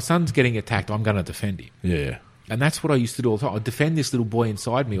 if my son's getting attacked, I'm going to defend him. Yeah. And that's what I used to do all the time. I defend this little boy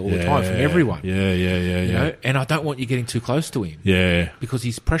inside me all the time from everyone. Yeah. You know, and I don't want you getting too close to him. Yeah. Because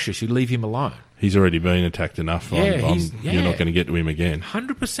he's precious. You leave him alone. He's already been attacked enough. Yeah, you're not going to get to him again.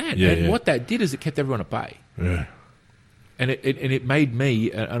 100%. Yeah, and what that did is it kept everyone at bay. Yeah. And it made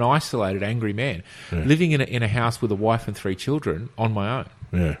me an isolated, angry man, living in a house with a wife and 3 children on my own.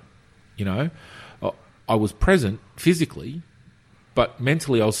 Yeah. You know, I was present physically, but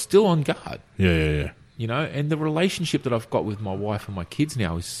mentally I was still on guard. Yeah. You know, and the relationship that I've got with my wife and my kids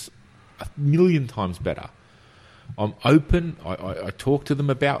now is 1,000,000 times better. I'm open. I talk to them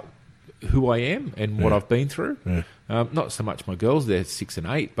about who I am and what I've been through. Yeah. Not so much my girls, they're 6 and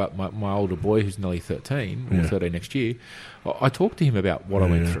 8, but my older boy, who's nearly 13, or 13 next year, I talk to him about what I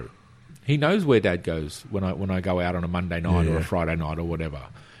went through. He knows where Dad goes when I go out on a Monday night or a Friday night or whatever.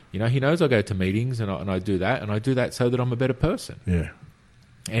 You know, he knows I go to meetings and I do that, and I do that so that I'm a better person. Yeah.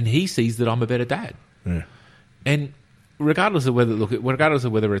 And he sees that I'm a better dad. Yeah. And regardless of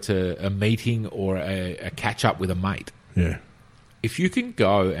whether it's a meeting or a catch up with a mate, Yeah. if you can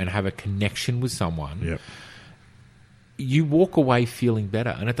go and have a connection with someone, Yep. you walk away feeling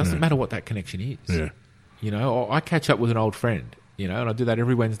better, and it doesn't matter what that connection is. Yeah. You know, I catch up with an old friend, you know, and I do that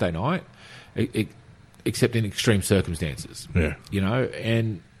every Wednesday night, except in extreme circumstances. Yeah. You know,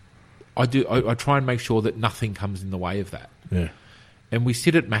 and I try and make sure that nothing comes in the way of that. Yeah. And we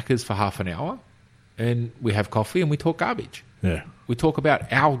sit at Macca's for half an hour, and we have coffee, and we talk garbage. Yeah. We talk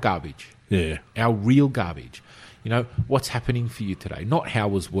about our garbage, Yeah. our real garbage. You know, what's happening for you today? Not how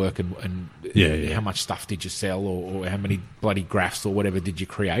was work and how much stuff did you sell or how many bloody graphs or whatever did you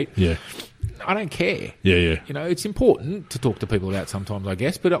create. Yeah. I don't care. Yeah. You know, it's important to talk to people about sometimes, I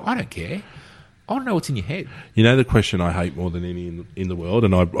guess, but I don't care. I want to know what's in your head. You know the question I hate more than any in the world,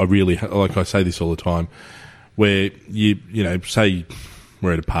 and I really, like I say this all the time, where you know, say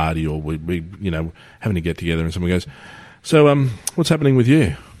we're at a party or we you know, having a get-together and someone goes, so what's happening with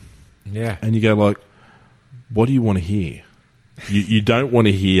you? Yeah. And you go like, what do you want to hear? You don't want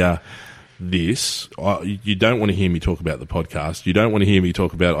to hear this. You don't want to hear me talk about the podcast. You don't want to hear me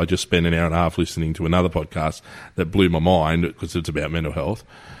talk about I just spent an hour and a half listening to another podcast that blew my mind because it's about mental health.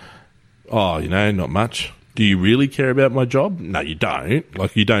 Oh, you know, not much. Do you really care about my job? No, you don't.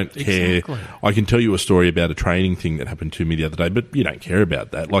 Like, you don't care. Exactly. I can tell you a story about a training thing that happened to me the other day, but you don't care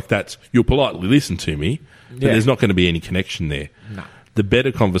about that. Like, you'll politely listen to me, but there's not going to be any connection there. No. The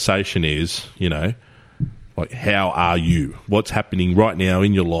better conversation is, you know, like, how are you? What's happening right now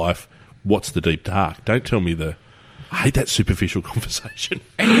in your life? What's the deep dark? Don't tell me I hate that superficial conversation.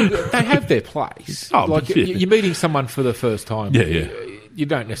 And they have their place. Oh, like, yeah. you're meeting someone for the first time. Yeah. You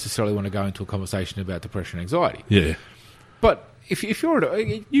don't necessarily want to go into a conversation about depression and anxiety. Yeah. But if you're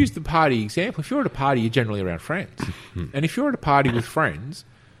use the party example, if you're at a party, you're generally around friends. And if you're at a party with friends,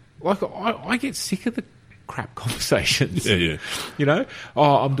 like, I get sick of the crap conversations. Yeah. You know?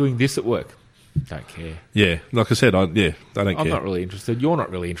 Oh, I'm doing this at work. Don't care. Yeah. Like I said, I don't care. I'm not really interested. You're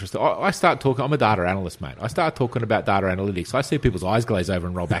not really interested. I start talking. I'm a data analyst, mate. I start talking about data analytics. I see people's eyes glaze over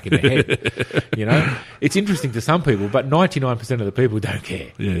and roll back in their head. You know? It's interesting to some people, but 99% of the people don't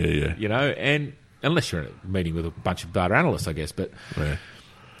care. Yeah. You know? And unless you're in a meeting with a bunch of data analysts, I guess. But Yeah.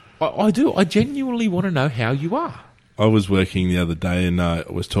 I do. I genuinely want to know how you are. I was working the other day and I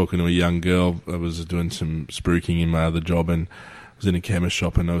was talking to a young girl. I was doing some spruiking in my other job and I was in a chemist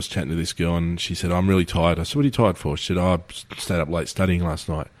shop and I was chatting to this girl and she said, I'm really tired. I said, what are you tired for? She said, I stayed up late studying last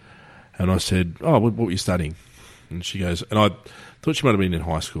night. And I said, oh, what were you studying? And she goes, and I thought she might have been in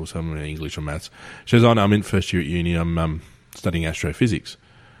high school, something in English or maths. She goes, oh, no, I'm in first year at uni. I'm studying astrophysics.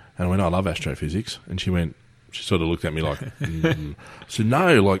 And I went, I love astrophysics. And she sort of looked at me like, I said,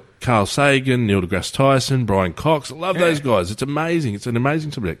 no, like Carl Sagan, Neil deGrasse Tyson, Brian Cox. I love those guys. It's amazing. It's an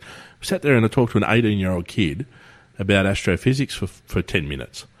amazing subject. I sat there and I talked to an 18-year-old kid about astrophysics for 10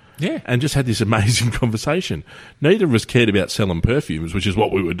 minutes. Yeah. And just had this amazing conversation. Neither of us cared about selling perfumes, which is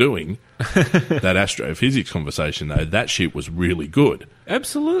what we were doing. That astrophysics conversation, though, that shit was really good.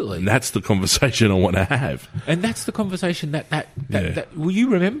 Absolutely. And that's the conversation I want to have. And that's the conversation that well, you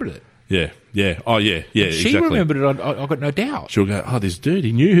remembered it. Yeah, yeah. Oh, yeah, yeah, She exactly. remembered it, I've got no doubt. She'll go, oh, this dude,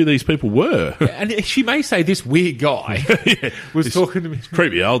 he knew who these people were. And she may say this weird guy was talking to me.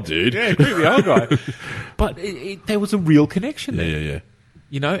 Creepy old dude. Yeah, creepy old guy. But there was a real connection Yeah, there. yeah, yeah.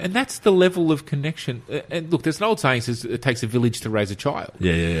 You know, and that's the level of connection. And look, there's an old saying that says it takes a village to raise a child.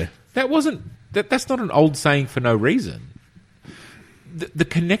 Yeah, yeah, yeah. That's not an old saying for no reason. The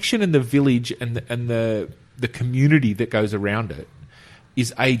connection in the village and the community that goes around it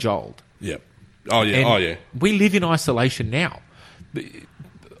is age old. Yeah. Oh, yeah. And Oh, yeah. we live in isolation now.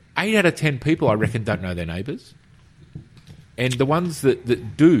 8 out of 10 people, I reckon, don't know their neighbours. And the ones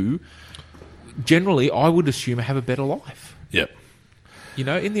that do, generally, I would assume, have a better life. Yep. You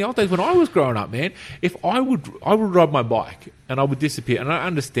know, in the old days when I was growing up, man, if I would ride my bike and I would disappear. And I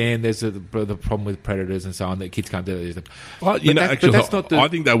understand there's the problem with predators and so on that kids can't do that. Well, I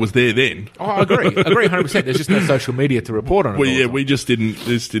think that was there then. Oh, I agree 100%. There's just no social media to report on it. Well, yeah, we just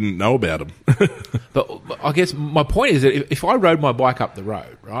didn't know about them. But I guess my point is that if I rode my bike up the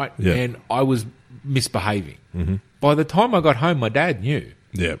road, right, Yeah. and I was misbehaving, by the time I got home, my dad knew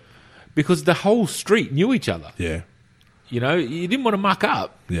Yeah, because the whole street knew each other. yeah. You know, you didn't want to muck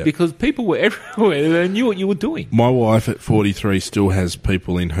up Yeah. because people were everywhere. They knew what you were doing. My wife at 43 still has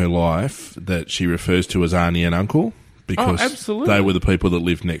people in her life that she refers to as Auntie and Uncle because absolutely. they were the people that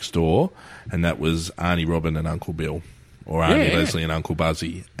lived next door, and that was Auntie Robin and Uncle Bill, or Auntie Yeah. Leslie and Uncle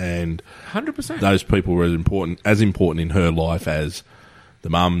Buzzy, and 100%. those people were as important in her life as the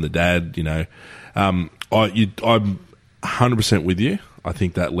mum, the dad. You know, I'm 100% with you. I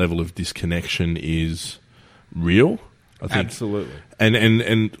think that level of disconnection is real. I think, Absolutely.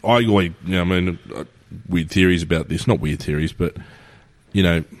 and I always, I mean, weird theories about this. Not weird theories, but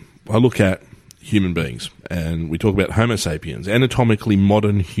I look at human beings, and we talk about Homo sapiens, anatomically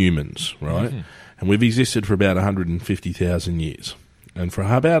modern humans, right? Mm-hmm. And we've existed for about 150,000 years, and for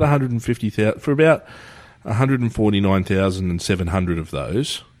about 149,700 of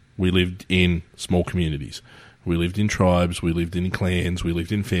those, we lived in small communities. We lived in tribes. We lived in clans. We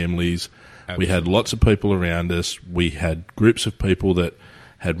lived in families. Absolutely. We had lots of people around us. We had groups of people that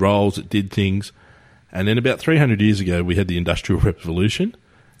had roles, that did things. And then about 300 years ago, we had the Industrial Revolution.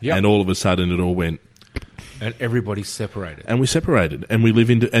 Yep. And all of a sudden, it all went. And everybody's separated. And we separated. And we live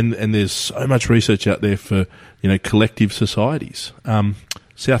into. And there's so much research out there for, collective societies.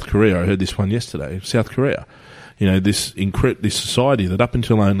 South Korea, I heard this one yesterday. South Korea. This society that up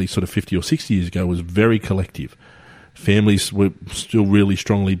until only sort of 50 or 60 years ago was very collective. Families were still really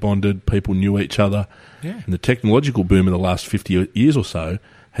strongly bonded. People knew each other. Yeah. And the technological boom of the last 50 years or so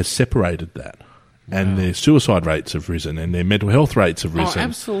has separated that. Wow. And their suicide rates have risen and their mental health rates have risen. Oh,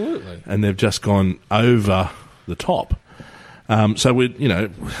 absolutely. And they've just gone over the top. So we,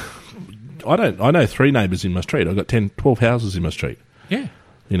 I know 3 neighbours in my street. I've got 10, 12 houses in my street. Yeah.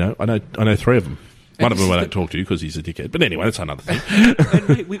 I know 3 of them. One of them I don't talk to because he's a dickhead. But anyway, that's another thing.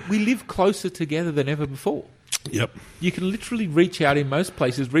 And we live closer together than ever before. Yep. You can literally reach out in most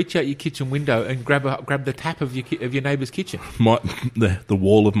places, reach out your kitchen window and grab the tap of your neighbour's kitchen. The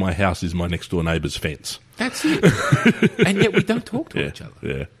wall of my house is my next door neighbour's fence. That's it. And yet we don't talk to each other.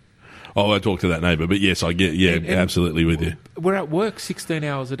 Yeah. Oh, I talk to that neighbour, but yes, I get. Yeah, and absolutely with you. We're at work 16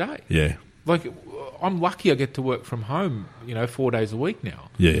 hours a day. Yeah. Like, I'm lucky I get to work from home, 4 days a week now.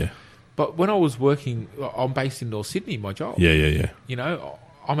 Yeah, yeah. But when I was working, I'm based in North Sydney, my job. Yeah, yeah, yeah.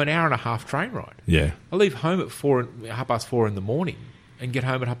 I'm an hour and a half train ride. Yeah. I leave home at 4:30 in the morning and get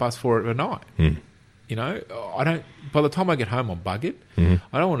home at 4:30 at night. I don't. By the time I get home, I'm buggered.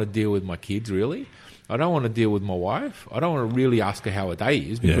 I don't want to deal with my kids really. I don't want to deal with my wife. I don't want to really ask her how her day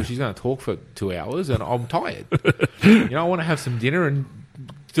is because she's going to talk for 2 hours and I'm tired. I want to have some dinner and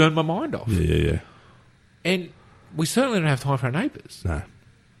turn my mind off. Yeah, yeah, yeah. And we certainly don't have time for our neighbours. No.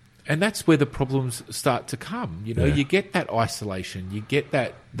 And that's where the problems start to come. You get that isolation. You get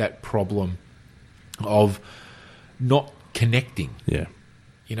that problem of not connecting. Yeah.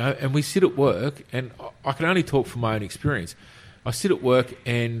 And we sit at work, and I can only talk from my own experience. I sit at work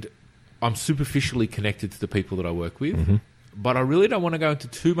and I'm superficially connected to the people that I work with, but I really don't want to go into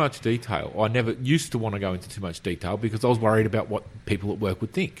too much detail. I never used to want to go into too much detail because I was worried about what people at work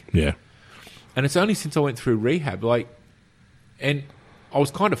would think. Yeah. And it's only since I went through rehab, and I was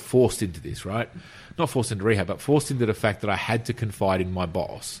kind of forced into this, right? Not forced into rehab, but forced into the fact that I had to confide in my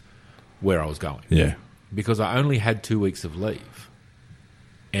boss where I was going. Yeah. Because I only had 2 weeks of leave.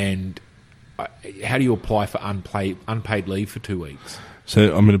 And how do you apply for unpaid leave for 2 weeks?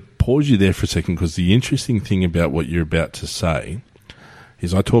 So I'm going to pause you there for a second, because the interesting thing about what you're about to say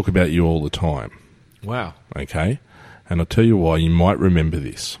is I talk about you all the time. Wow. Okay? And I'll tell you why. You might remember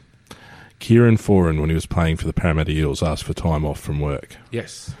this. Kieran Foran, when he was playing for the Parramatta Eels, asked for time off from work.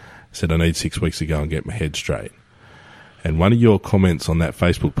 Yes. Said, I need 6 weeks to go and get my head straight. And one of your comments on that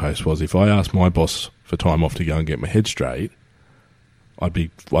Facebook post was, if I asked my boss for time off to go and get my head straight, I'd be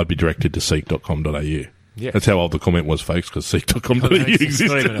directed to seek.com.au. Yes. That's how old the comment was, folks, because seek.com.au existed. It's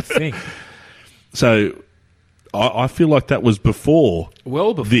not even a thing. So I feel like that was before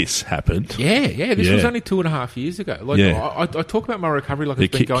Well before. this happened. Yeah. This Yeah. was only 2.5 years ago. Like, Yeah. I talk about my recovery like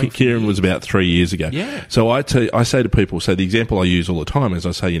it's been going for Kieran years. was about 3 years ago. Yeah. So I say to people, so the example I use all the time is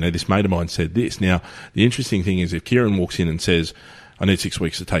I say, this mate of mine said this. Now, the interesting thing is if Kieran walks in and says, I need 6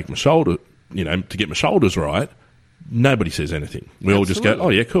 weeks to take my shoulder, to get my shoulders right, nobody says anything. We all just go, oh,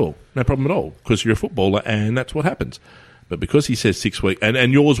 yeah, cool. No problem at all, because you're a footballer and that's what happens. But because he says 6 weeks,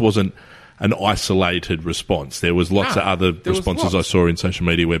 and yours wasn't an isolated response. There was lots of other responses I saw in social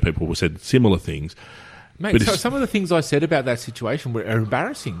media where people said similar things. Mate, so some of the things I said about that situation are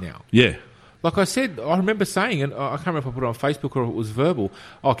embarrassing now. Yeah. Like I said, I remember saying, and I can't remember if I put it on Facebook or if it was verbal,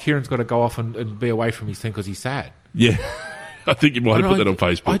 Kieran's got to go off and be away from his team because he's sad. Yeah. I think you might have put that on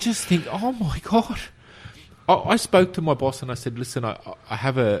Facebook. I just think, oh my God. I spoke to my boss and I said, listen, I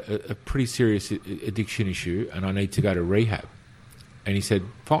have a pretty serious addiction issue and I need to go to rehab. And he said,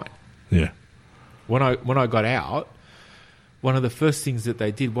 fine. Yeah. When I got out, one of the first things that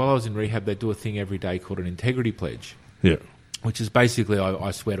they did while I was in rehab, they do a thing every day called an integrity pledge. Yeah. Which is basically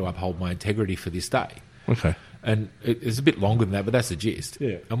I swear to uphold my integrity for this day. Okay. And it's a bit longer than that, but that's the gist.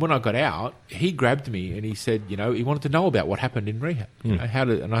 Yeah. And when I got out, he grabbed me and he said, he wanted to know about what happened in rehab.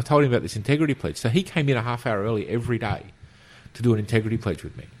 And I told him about this integrity pledge. So he came in a half hour early every day to do an integrity pledge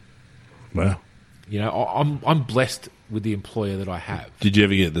with me. Wow. I'm blessed with the employer that I have. Did you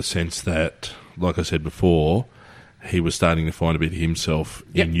ever get the sense that, like I said before, he was starting to find a bit of himself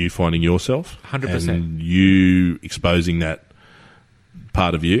in you finding yourself? 100%. And you exposing that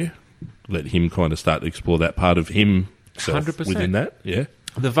part of you? Let him kind of start to explore that part of himself 100%. within that? Yeah.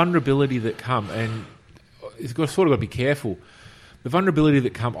 The vulnerability that come, and it's got to be careful. The vulnerability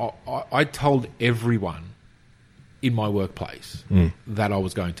that come, I told everyone in my workplace that I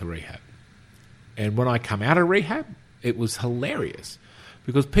was going to rehab. And when I come out of rehab, it was hilarious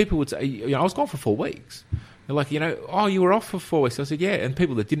because people would say, I was gone for 4 weeks. They're like, you were off for 4 weeks. I said, yeah. And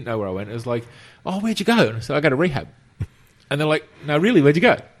people that didn't know where I went, it was like, oh, where'd you go? And I said, I go to rehab. And they're like, no, really, where'd you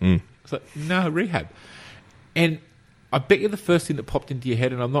go? It's like, no, rehab. And I bet you the first thing that popped into your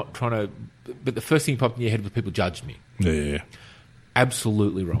head, and I'm not trying to, but the first thing that popped in your head was people judged me. Yeah.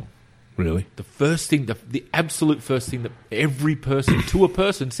 Absolutely wrong. Really? The first thing, the absolute first thing that every person to a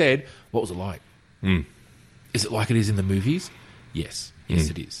person said, what was it like? Is it like it is in the movies? Yes. Yes,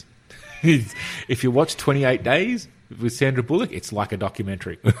 it is. If you watch 28 Days with Sandra Bullock, it's like a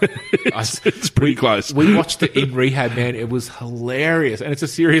documentary. It's pretty close. We watched it in rehab, man. It was hilarious. And it's a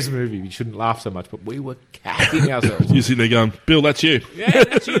serious movie. You shouldn't laugh so much, but we were capping ourselves. You're sitting there going, Bill, that's you. Yeah,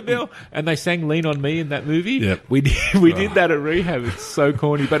 that's you, Bill. And they sang Lean On Me in that movie. Yep. We did that at rehab. It's so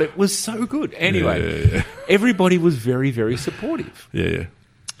corny, but it was so good. Anyway, everybody was very, very supportive. Yeah.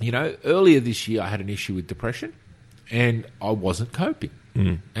 Earlier this year I had an issue with depression and I wasn't coping.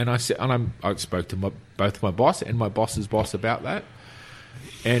 And I spoke to both my boss and my boss's boss about that.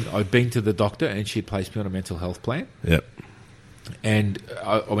 And I'd been to the doctor and she placed me on a mental health plan. Yep. And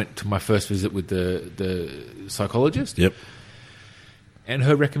I went to my first visit with the psychologist. Yep. And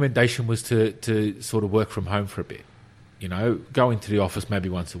her recommendation was to sort of work from home for a bit. Go into the office maybe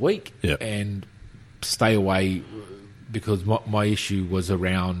once a week and stay away because my issue was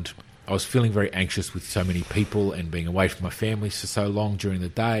around, I was feeling very anxious with so many people and being away from my family for so long during the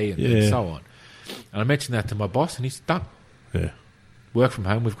day and so on. And I mentioned that to my boss and he's done. Yeah. Work from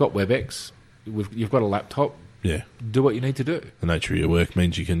home. We've got WebEx. You've got a laptop. Yeah. Do what you need to do. The nature of your work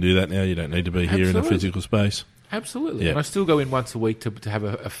means you can do that now. You don't need to be here in a physical space. Absolutely. Yeah. And I still go in once a week to have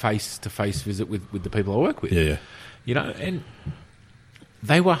a face-to-face visit with the people I work with. Yeah. And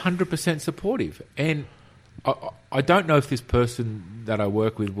they were 100% supportive. And I don't know if this person that I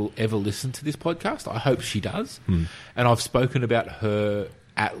work with will ever listen to this podcast. I hope she does. And I've spoken about her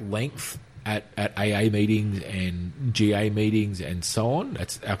at length at AA meetings and GA meetings and so on.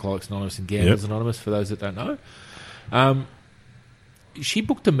 That's Alcoholics Anonymous and Gamblers Anonymous, for those that don't know. She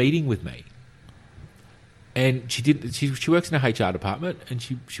booked a meeting with me. And she works in a HR department, and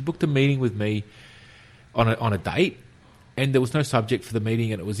she booked a meeting with me on a date. And there was no subject for the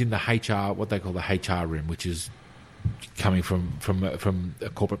meeting, and it was in the HR, what they call the HR room, which is coming from a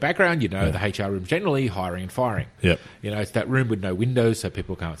corporate background, the HR room generally hiring and firing. Yep. It's that room with no windows so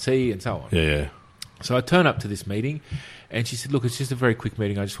people can't see and so on. Yeah. So I turn up to this meeting, and she said, "Look, it's just a very quick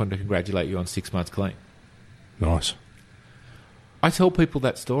meeting. I just wanted to congratulate you on 6 months clean." Nice. I tell people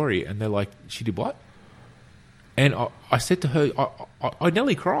that story, and they're like, "She did what?" And I said to her, I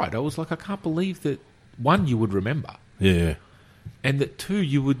nearly cried. I was like, I can't believe that, one, you would remember. Yeah. And that, two,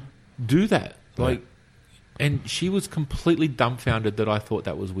 you would do that. Like, and she was completely dumbfounded that I thought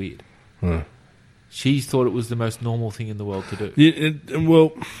that was weird. She thought it was the most normal thing in the world to do. Yeah,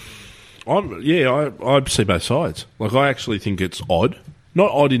 well, I see both sides. Like, I actually think it's odd. Not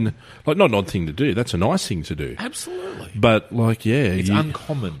odd not an odd thing to do. That's a nice thing to do. Absolutely. But, like, it's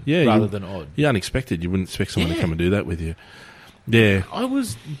uncommon rather than odd. You're unexpected. You wouldn't expect someone to come and do that with you. Yeah. I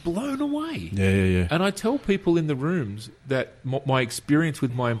was blown away. Yeah. And I tell people in the rooms that my experience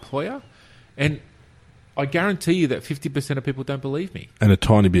with my employer, and I guarantee you that 50% of people don't believe me. And a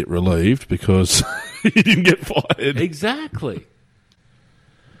tiny bit relieved because you didn't get fired. Exactly.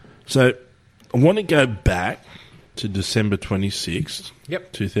 So, I want to go back to December 26th,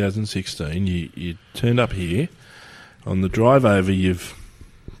 2016. You turned up here. On the drive over, you've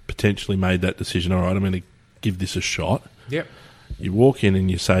potentially made that decision. All right, I'm going to give this a shot. Yep. You walk in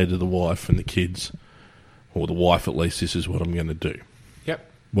and you say to the wife and the kids, or the wife at least, this is what I'm going to do. Yep.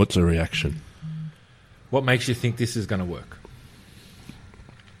 What's the reaction? What makes you think this is going to work?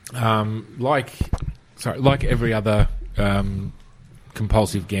 Like every other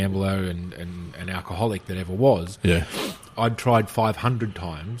compulsive gambler and alcoholic that ever was, I'd tried 500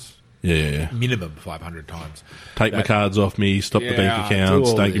 times. Yeah. Minimum 500 times. Take my cards off me, stop the bank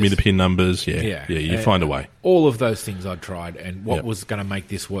accounts, don't give me the PIN numbers. Yeah, you find a way. All of those things I'd tried, and what was going to make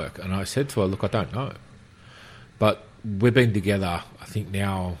this work. And I said to her, look, I don't know. But we've been together, I think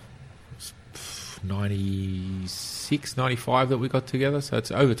now, 96, 95 that we got together, so it's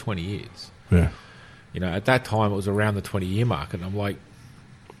over 20 years. Yeah. At that time, it was around the 20-year mark, and I'm like,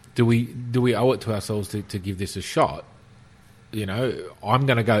 do we owe it to ourselves to give this a shot? I'm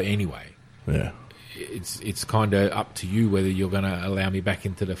going to go anyway. Yeah. It's kind of up to you whether you're going to allow me back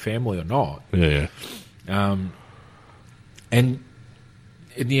into the family or not. Yeah. And in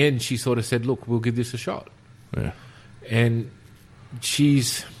the end, she sort of said, look, we'll give this a shot. Yeah. And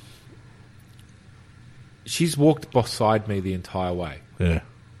she's walked beside me the entire way. Yeah.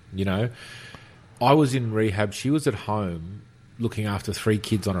 I was in rehab. She was at home looking after 3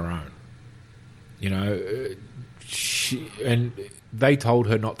 kids on her own. And they told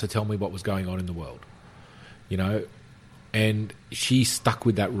her not to tell me what was going on in the world. And she stuck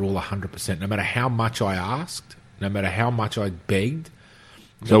with that rule 100%. No matter how much I asked, no matter how much I begged.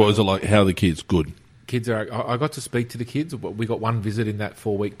 So what was it like? How are the kids? Good? Kids are... I got to speak to the kids. We got one visit in that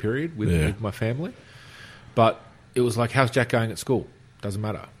 4-week period with my family. But it was like, how's Jack going at school? Doesn't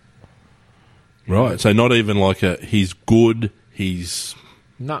matter. Right. So not even like he's good, he's...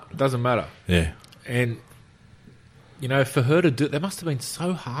 No, it doesn't matter. Yeah. And, for her to do... That must have been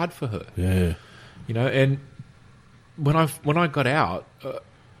so hard for her. Yeah. And when I got out,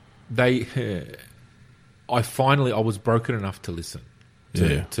 I was broken enough to listen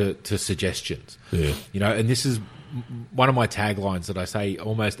to suggestions. Yeah. And this is one of my taglines that I say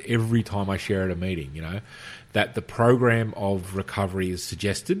almost every time I share at a meeting, that the program of recovery is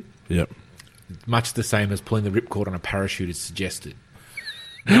suggested. Yep. Much the same as pulling the ripcord on a parachute is suggested.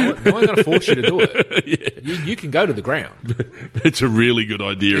 No one's going to force you to do it. You can go to the ground. It's a really good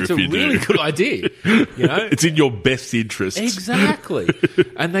idea if you do. It's a really good idea. It's in your best interest. Exactly.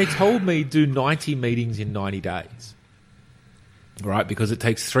 And they told me do 90 meetings in 90 days. Right? Because it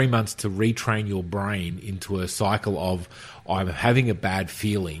takes 3 months to retrain your brain into a cycle of I'm having a bad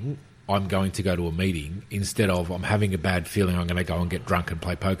feeling, I'm going to go to a meeting, instead of I'm having a bad feeling, I'm going to go and get drunk and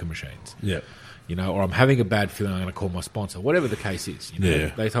play poker machines. Yeah. Or I'm having a bad feeling, I'm going to call my sponsor. Whatever the case is.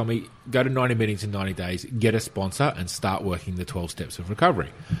 They told me, go to 90 meetings in 90 days, get a sponsor, and start working the 12 steps of recovery.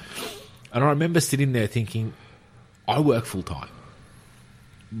 And I remember sitting there thinking, I work full-time.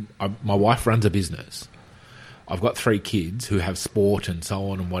 My wife runs a business. I've got 3 kids who have sport and so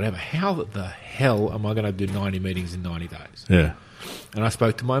on and whatever. How the hell am I going to do 90 meetings in 90 days? Yeah. And I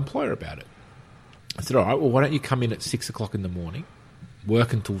spoke to my employer about it. I said, all right, well, why don't you come in at 6 o'clock in the morning,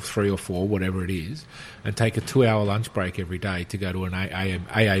 work until 3 or 4, whatever it is, and take a 2-hour lunch break every day to go to an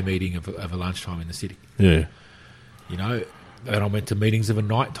AA meeting of a lunchtime in the city. Yeah. And I went to meetings of a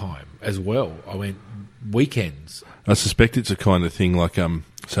night time as well. I went weekends. I suspect it's a kind of thing like,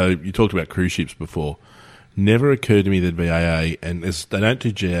 so you talked about cruise ships before. Never occurred to me there'd be AA, and they don't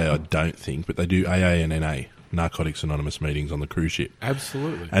do GA, I don't think, but they do AA and NA, Narcotics Anonymous meetings on the cruise ship.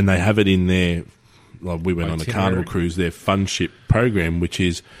 Absolutely. And they have it in there like we went on a Itinerary. Carnival cruise, their Fun Ship program, which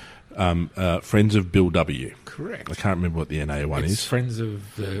is Friends of Bill W. Correct. I can't remember what the NA one It's is. friends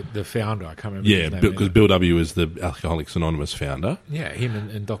of the founder. I can't remember. Yeah, his name because either. Bill W. is the Alcoholics Anonymous founder. Yeah, him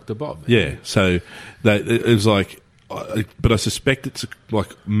and Dr. Bob. Yeah, so it was like, but I suspect it's like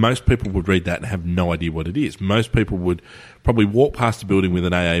most people would read that and have no idea what it is. Most people would probably walk past a building with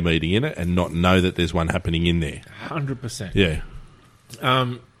an AA meeting in it and not know that there's one happening in there. 100%. Yeah,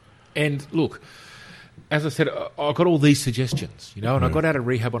 And look, as I said, I got all these suggestions, and I got out of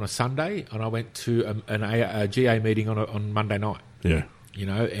rehab on a Sunday, and I went to a GA meeting on Monday night. yeah,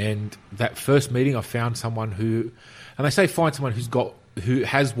 And that first meeting, I found someone who, and they say find someone who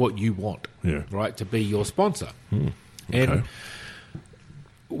has what you want, Yeah. right, to be your sponsor. okay. And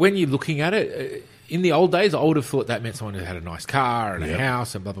when you're looking at it, in the old days, I would have thought that meant someone who had a nice car and Yeah. a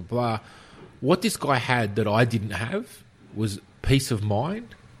house and blah, blah, blah. What this guy had that I didn't have was peace of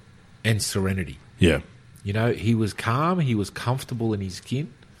mind and serenity. yeah, He was calm, he was comfortable in his skin,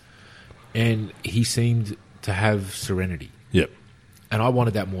 and he seemed to have serenity. yep, And I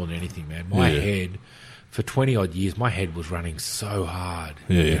wanted that more than anything, man. My Yeah. head, for 20 odd years, my head was running so hard.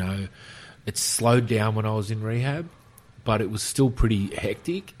 Yeah. It slowed down when I was in rehab, but it was still pretty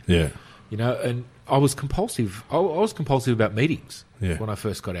hectic. yeah, And I was compulsive. I was compulsive about meetings Yeah. when I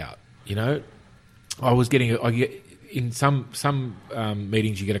first got out. In some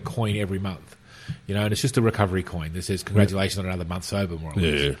meetings you get a coin every month, and it's just a recovery coin that says congratulations on another month sober, more or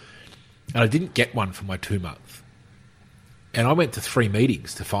less. yeah, And I didn't get one for my 2 month, and I went to 3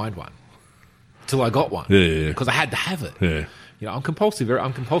 meetings to find one till I got one. Yeah. Because I had to have it. yeah, I'm compulsive.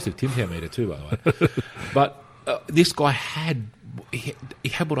 I'm compulsive. Tim's our meter too, by the way. But this guy had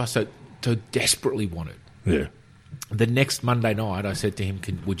what I so desperately wanted. yeah, The next Monday night, I said to him,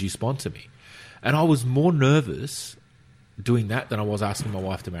 "Would you sponsor me?" And I was more nervous doing that than I was asking my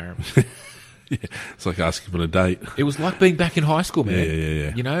wife to marry me. yeah. It's like asking for a date. It was like being back in high school,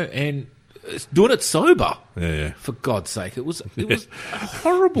 man. Yeah. And doing it sober. Yeah. For God's sake, it was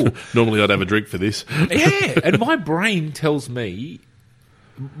horrible. Normally I'd have a drink for this. Yeah, and my brain tells me,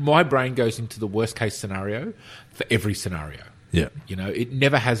 my brain goes into the worst case scenario for every scenario. Yeah, It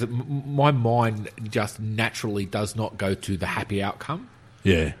never has. My mind just naturally does not go to the happy outcome.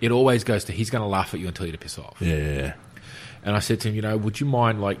 yeah, It always goes to he's going to laugh at you and tell you to piss off. yeah, And I said to him, would you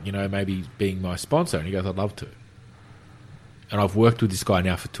mind, maybe being my sponsor? And he goes, I'd love to. And I've worked with this guy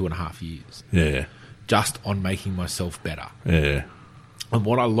now for 2.5 years, yeah, just on making myself better. yeah, And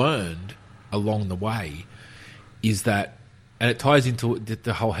what I learned along the way is that, and it ties into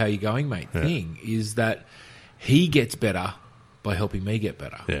the whole "how you going, mate" thing, is that he gets better by helping me get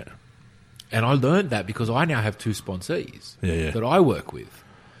better. yeah, And I learned that because I now have 2 sponsees Yeah. that I work with.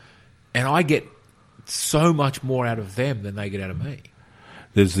 And I get so much more out of them than they get out of me.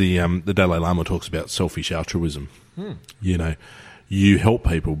 There's the Dalai Lama talks about selfish altruism. You help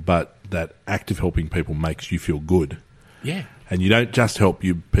people, but that act of helping people makes you feel good. Yeah. And you don't just help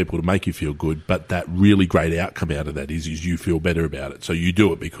people to make you feel good, but that really great outcome out of that is you feel better about it. So you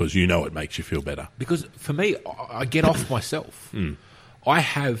do it because you know it makes you feel better. Because for me, I get off myself.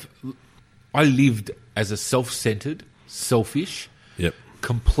 I lived as a self-centered, selfish, Yep.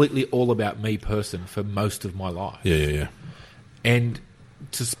 completely all about me person for most of my life. Yeah. And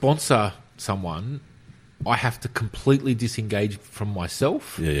to sponsor someone, I have to completely disengage from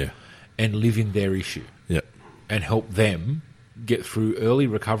myself Yeah. and live in their issue Yep. and help them get through early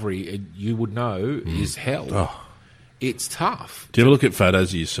recovery. And you would know is hell. Oh. It's tough. Do you ever look at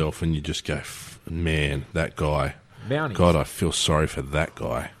photos of yourself and you just go, man, that guy. Mounties. God, I feel sorry for that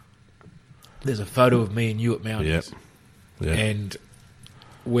guy. There's a photo of me and you at Mounties. Yep. Yeah. And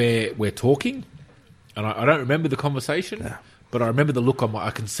we're talking, and I don't remember the conversation, but I remember the look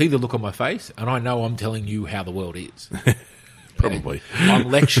I can see the look on my face, and I know I'm telling you how the world is. Probably. I'm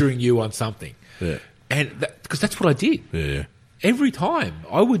lecturing you on something. Yeah. And because that's what I did. Yeah. Every time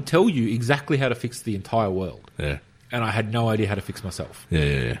I would tell you exactly how to fix the entire world, Yeah. and I had no idea how to fix myself.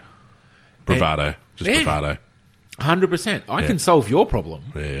 Yeah. Bravado. Just Yeah. bravado. 100%. I can solve your problem,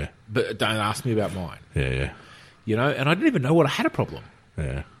 Yeah. but don't ask me about mine. Yeah. And I didn't even know what I had a problem.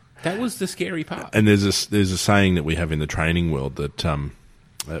 Yeah. That was the scary part. And there's a saying that we have in the training world that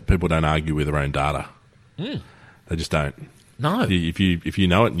people don't argue with their own data. They just don't. No. If you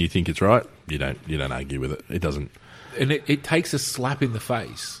know it and you think it's right, you don't argue with it. It doesn't. And it takes a slap in the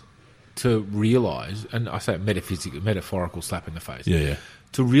face to realise, and I say metaphorical slap in the face, Yeah.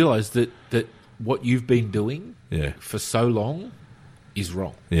 to realise that what you've been doing Yeah. for so long is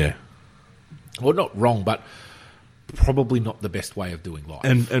wrong. Yeah. Well, not wrong, but probably not the best way of doing life.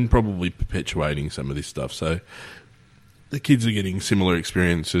 And probably perpetuating some of this stuff. So the kids are getting similar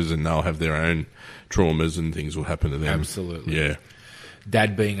experiences, and they'll have their own traumas, and things will happen to them. Absolutely. Yeah.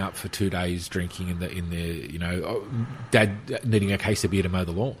 Dad being up for 2 days drinking in the Dad needing a case of beer to mow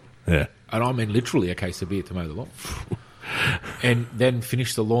the lawn. Yeah. And I mean literally a case of beer to mow the lawn. And then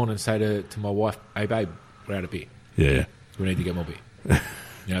finish the lawn and say to my wife, "Hey babe, we're out of beer. Yeah. We need to get more beer."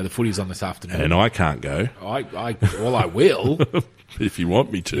 The footy's on this afternoon. And I can't go. I will. If you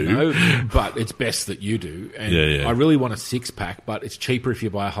want me to. But it's best that you do. And Yeah. I really want a 6-pack, but it's cheaper if you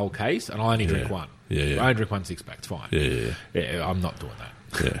buy a whole case, and I only drink one. Yeah. I only drink one 6-pack. It's fine. Yeah. I'm not doing that.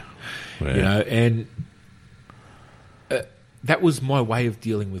 Yeah. Well, And that was my way of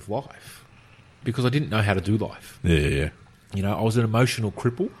dealing with life, because I didn't know how to do life. Yeah. I was an emotional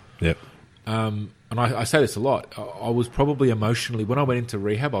cripple. Yep. And I say this a lot. I was probably emotionally, when I went into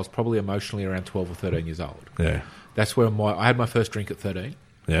rehab, I was probably emotionally around 12 or 13 years old. Yeah. That's where I had my first drink at 13.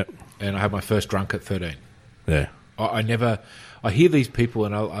 Yep. And I had my first drunk at 13. Yeah. I hear these people,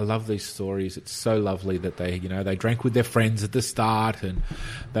 and I love these stories. It's so lovely that they drank with their friends at the start, and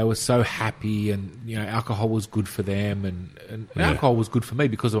they were so happy, and alcohol was good for them, and alcohol was good for me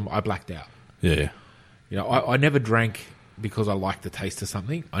because I blacked out. Yeah. I never drank because I liked the taste of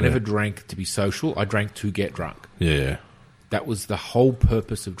something. I never drank to be social. I drank to get drunk. Yeah. That was the whole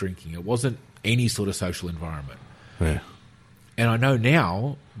purpose of drinking. It wasn't any sort of social environment. Yeah. And I know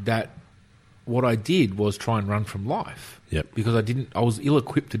now that what I did was try and run from life. Yep. Because I was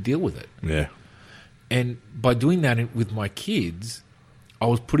ill-equipped to deal with it. Yeah. And by doing that with my kids, I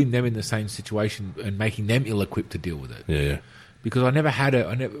was putting them in the same situation and making them ill-equipped to deal with it. Yeah. Because I never had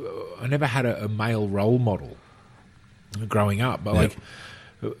a male role model growing up. But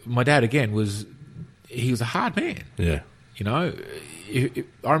my dad again he was a hard man. Yeah. I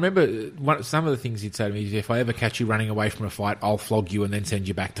remember some of the things he'd say to me is, "If I ever catch you running away from a fight, I'll flog you and then send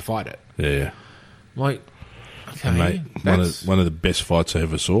you back to fight it." Yeah. I'm like, okay, and mate, one of the best fights I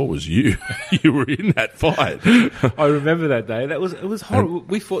ever saw was you. You were in that fight. I remember that day. It was horrible.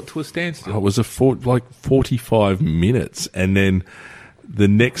 We fought to a standstill. It was 45 minutes, and then the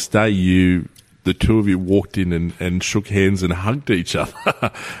next day the two of you walked in and shook hands and hugged each other.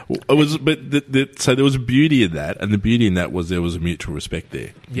 So there was a beauty in that, and the beauty in that was there was a mutual respect there.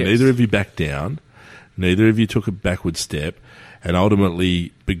 Yes. Neither of you backed down, neither of you took a backward step, and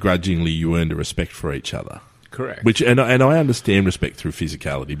ultimately, begrudgingly, you earned a respect for each other. Correct. And I understand respect through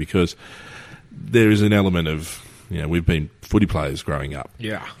physicality, because there is an element of, we've been footy players growing up.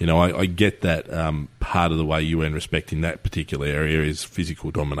 Yeah. I get that part of the way you earn respect in that particular area is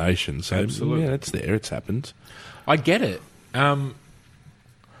physical domination. So, absolutely. Yeah, it's there. It's happened. I get it.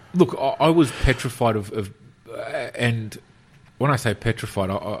 Look, I was petrified of and when I say petrified,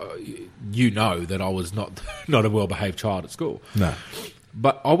 that I was not a well-behaved child at school. No.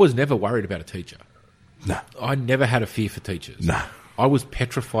 But I was never worried about a teacher. No. I never had a fear for teachers. No. I was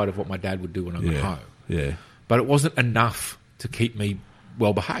petrified of what my dad would do when I got home. Yeah. But it wasn't enough to keep me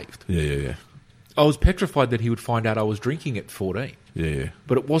well-behaved. Yeah. I was petrified that he would find out I was drinking at 14. Yeah.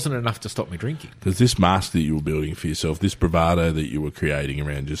 But it wasn't enough to stop me drinking. Because this mask that you were building for yourself, this bravado that you were creating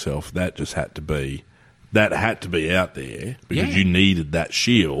around yourself, that had to be out there, because you needed that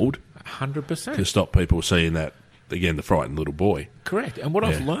shield 100%. to stop people seeing that, again, the frightened little boy. Correct. And what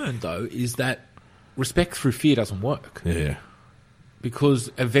I've learned, though, is that respect through fear doesn't work. Yeah.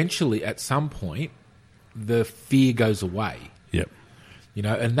 Because eventually, at some point, the fear goes away. Yep.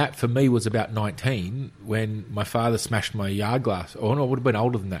 And that for me was about 19 when my father smashed my yard glass. Oh, no, I would have been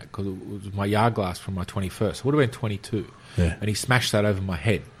older than that, because it was my yard glass from my 21st. I would have been 22. Yeah. And he smashed that over my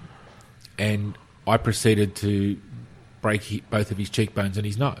head. And I proceeded to break both of his cheekbones and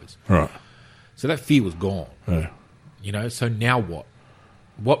his nose. Right. So that fear was gone. Yeah. So now what?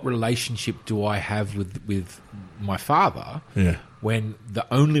 What relationship do I have with my father when the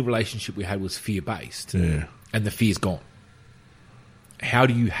only relationship we had was fear-based and the fear's gone? How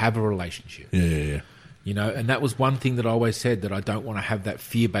do you have a relationship? Yeah. And that was one thing that I always said, that I don't want to have that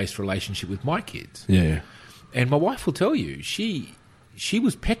fear-based relationship with my kids. Yeah. And my wife will tell you, she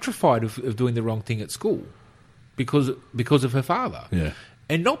was petrified of doing the wrong thing at school because of her father. Yeah.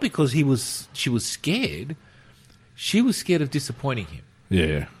 And not because she was scared. She was scared of disappointing him.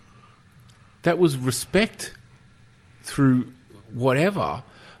 Yeah. That was respect through whatever,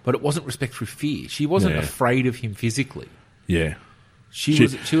 but it wasn't respect through fear. She wasn't afraid of him physically. Yeah. She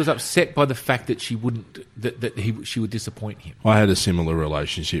was upset by the fact that she would disappoint him. I had a similar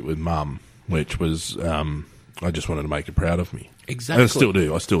relationship with Mum, which was I just wanted to make her proud of me. Exactly.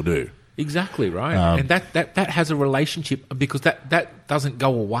 And I still do. Exactly, right. And that has a relationship, because that doesn't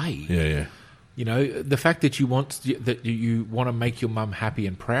go away. Yeah. The fact that you want to make your mum happy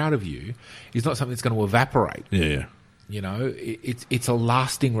and proud of you is not something that's going to evaporate. Yeah. You know, it's a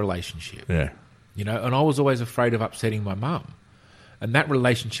lasting relationship. Yeah. You know, and I was always afraid of upsetting my mum. And that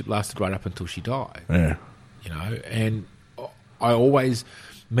relationship lasted right up until she died. Yeah. You know, and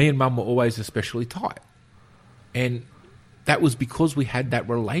me and mum were always especially tight. And that was because we had that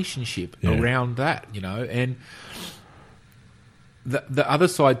relationship around that, you know. And the other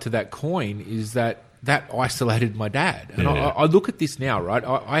side to that coin is that isolated my dad. And I look at this now, right?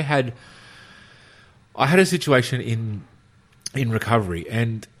 I had a situation in recovery,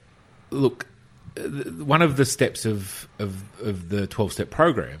 and look, one of the steps of the 12-step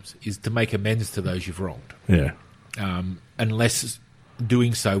programs is to make amends to those you've wronged. Yeah. Unless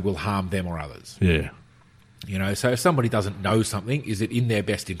doing so will harm them or others. Yeah. You know, so if somebody doesn't know something, is it in their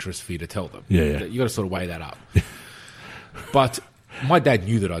best interest for you to tell them? Yeah. You got to sort of weigh that up. But my dad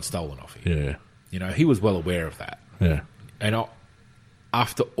knew that I'd stolen off him. Yeah. You know, he was well aware of that. Yeah. And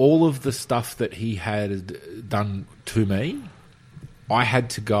after all of the stuff that he had done to me, I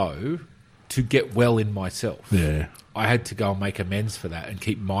had to go to get well in myself. Yeah. I had to go and make amends for that and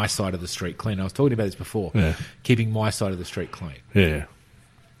keep my side of the street clean. I was talking about this before. Yeah. Keeping my side of the street clean. Yeah.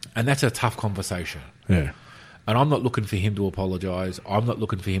 And that's a tough conversation. Yeah. And I'm not looking for him to apologise. I'm not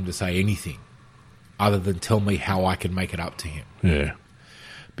looking for him to say anything other than tell me how I can make it up to him. Yeah.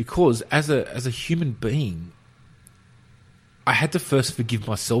 Because as a human being, I had to first forgive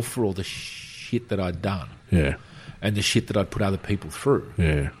myself for all the shit that I'd done. Yeah. And the shit that I'd put other people through.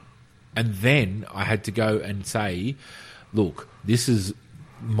 Yeah. And then I had to go and say, look, this is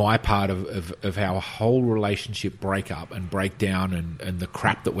my part of our whole relationship breakup and breakdown and the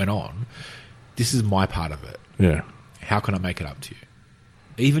crap that went on. This is my part of it. Yeah. How can I make it up to you?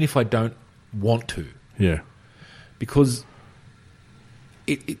 Even if I don't want to. Yeah. Because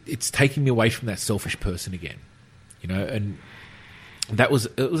it's taking me away from that selfish person again. You know, and it was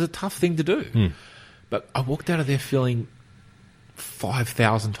a tough thing to do. But I walked out of there feeling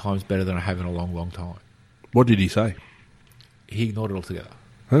 5,000 times better than I have in a long, long time. What did he say? He ignored it altogether.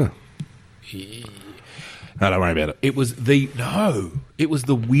 Huh. No, don't worry about it. It was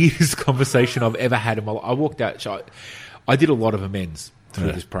the weirdest conversation I've ever had in my life. I walked out. I did a lot of amends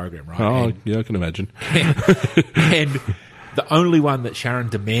through this program, right? Oh, yeah, I can imagine. And the only one that Sharon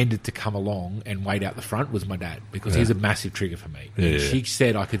demanded to come along and wait out the front was my dad, because he's a massive trigger for me. Yeah, and she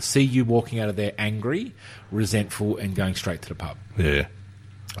said, I could see you walking out of there angry, resentful, and going straight to the pub. Yeah.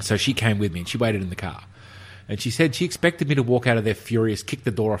 So she came with me and she waited in the car. And she said she expected me to walk out of there furious, kick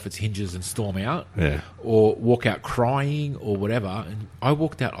the door off its hinges and storm out, or walk out crying or whatever. And I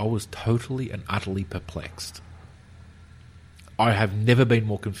walked out, I was totally and utterly perplexed. I have never been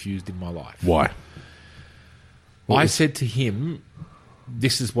more confused in my life. Why? I said to him,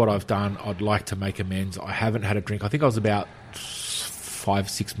 this is what I've done. I'd like to make amends. I haven't had a drink. I think I was about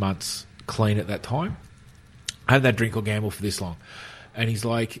 5-6 months clean at that time. I hadn't had a drink or gamble for this long. And he's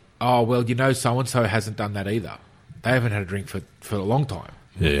like, oh, well, you know, so-and-so hasn't done that either. They haven't had a drink for a long time.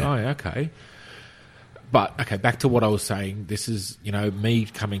 Yeah. Oh, okay. But, okay, back to what I was saying. This is, you know, me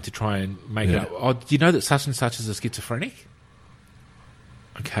coming to try and make it up. Oh, do you know that such and such is a schizophrenic?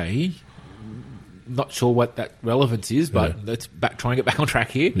 Okay. Not sure what that relevance is, but let's try and get back on track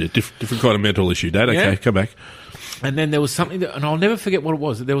here. Yeah, different kind of mental issue, Dad. Okay, come back. And then there was something that, and I'll never forget what it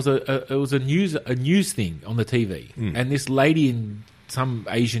was. There was a news thing on the TV, and this lady in some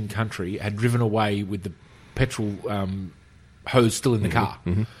Asian country had driven away with the petrol hose still in the car.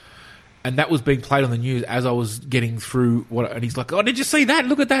 And that was being played on the news as I was getting through and he's like, oh, did you see that?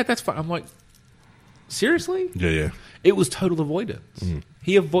 Look at that. That's fine. I'm like, seriously? Yeah. It was total avoidance.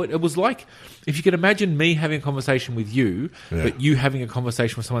 It was like, if you could imagine me having a conversation with you, but you having a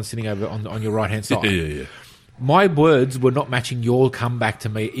conversation with someone sitting over on your right-hand side. Yeah. My words were not matching your comeback to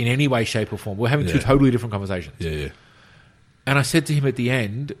me in any way, shape or form. We're having two totally different conversations. Yeah. And I said to him at the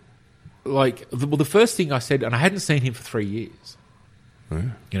end, like, the first thing I said, and I hadn't seen him for 3 years,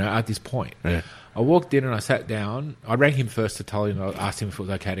 you know, at this point. Yeah. I walked in and I sat down. I rang him first to tell him, I asked him if it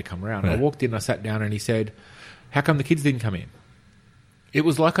was okay to come around. I walked in and I sat down and he said, how come the kids didn't come in? It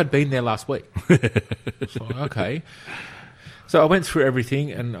was like I'd been there last week. So, okay. So I went through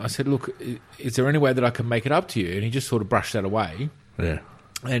everything and I said, look, is there any way that I can make it up to you? And he just sort of brushed that away. Yeah.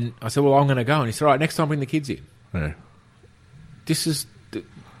 And I said, well, I'm going to go. And he said, all right, next time bring the kids in. Yeah.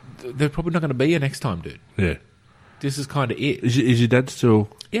 They're probably not going to be here next time, dude. Yeah. This is kind of it. Is your dad still...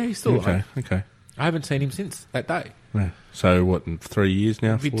 Yeah, he's still alive. Okay. I haven't seen him since that day. Yeah. So, what, in 3 years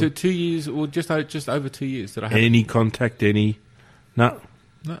now? 2 years, or just over 2 years that I haven't... Any contact, No.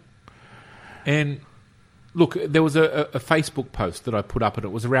 And, look, there was a Facebook post that I put up and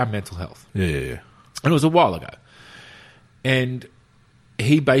it was around mental health. Yeah. And it was a while ago. And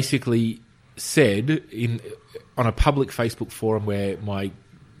he basically said on a public Facebook forum where my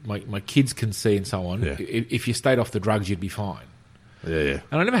kids can see and so on, Yeah. if you stayed off the drugs, you'd be fine. Yeah.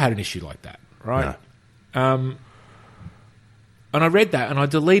 And I never had an issue like that, right? No. And I read that and I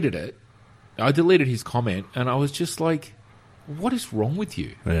deleted it. I deleted his comment and I was just like, what is wrong with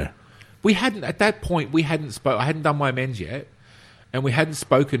you? Yeah. At that point, I hadn't done my amends yet, and we hadn't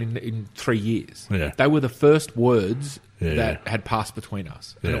spoken in 3 years. Yeah. They were the first words Yeah, that had passed between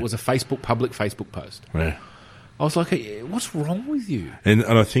us. And Yeah. it was a public Facebook post. Yeah. I was like, hey, what's wrong with you? And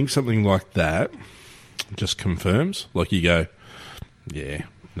I think something like that just confirms, like you go, yeah,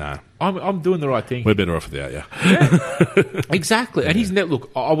 nah, I'm doing the right thing. we're better off without you. Exactly. And look,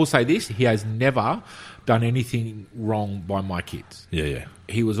 I will say this, he has never done anything wrong by my kids. Yeah.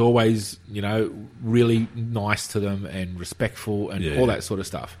 He was always, really nice to them and respectful and all that sort of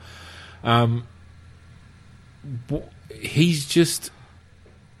stuff. He's just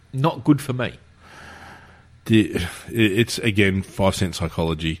not good for me. It's, again, 5 cent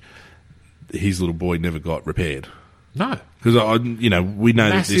psychology. His little boy never got repaired. No. Because, we know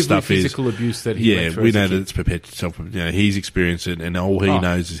that this stuff is... physical abuse that he went through. We know that it's perpetuated self... he's experienced it, and all he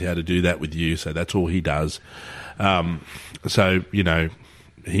knows is how to do that with you, so that's all he does. So, he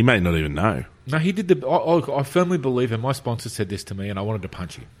may not even know. No, he did I firmly believe, and my sponsor said this to me, and I wanted to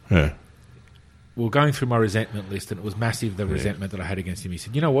punch him. Yeah. We were going through my resentment list, and it was massive, the resentment that I had against him. He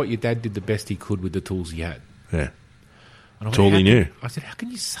said, you know what? Your dad did the best he could with the tools he had. Yeah. And That's all he knew. I said, how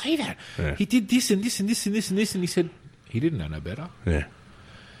can you say that? Yeah. He did this and this and this and this and this, and he said, he didn't know no better. Yeah.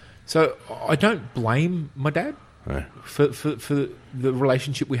 So I don't blame my dad for the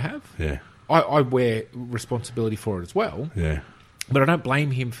relationship we have. Yeah. I wear responsibility for it as well. Yeah. But I don't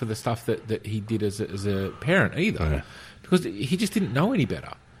blame him for the stuff that he did as a parent either, because he just didn't know any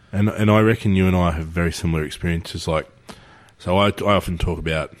better. And I reckon you and I have very similar experiences. Like, so I often talk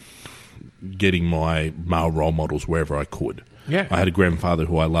about getting my male role models wherever I could. Yeah. I had a grandfather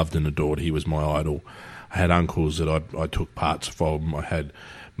who I loved and adored. He was my idol. I had uncles that I took parts from. I had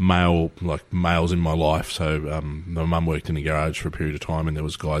males in my life. So my mum worked in a garage for a period of time, and there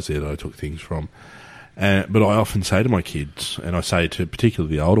was guys there that I took things from. But I often say to my kids, and I say to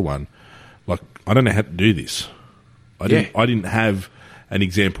particularly the older one, like, I don't know how to do this. I didn't have an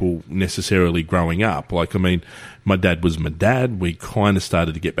example necessarily growing up. Like, I mean, my dad was my dad. We kind of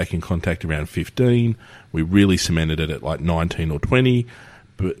started to get back in contact around 15. We really cemented it at like 19 or 20.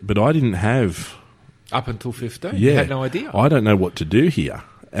 But I didn't have... Up until 15? You had no idea? I don't know what to do here.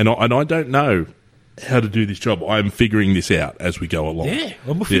 And I don't know how to do this job. I'm figuring this out as we go along. Yeah,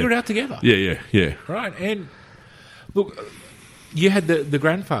 and we'll figure it out together. Yeah. Right, and look, you had the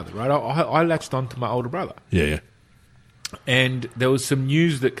grandfather, right? I latched on to my older brother. Yeah. And there was some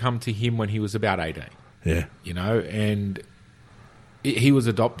news that come to him when he was about 18. Yeah. And he was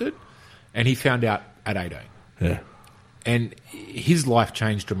adopted, and he found out at 18. Yeah. And his life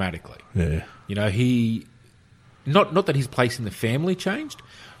changed dramatically. Yeah. He... Not that his place in the family changed,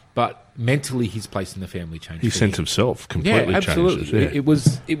 but mentally his place in the family changed. His sense of self completely absolutely. changes. Yeah.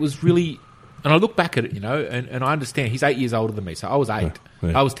 It was really... And I look back at it, and I understand. He's 8 years older than me, so I was 8.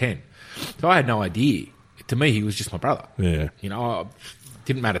 Yeah. I was 10. So I had no idea. To me, he was just my brother. Yeah. It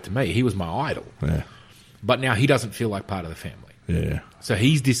didn't matter to me. He was my idol. Yeah. But now he doesn't feel like part of the family. Yeah. So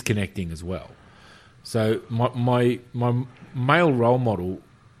he's disconnecting as well. So my male role model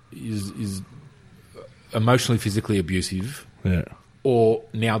is emotionally, physically abusive, or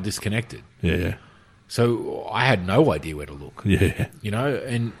now disconnected. Yeah. So I had no idea where to look. Yeah.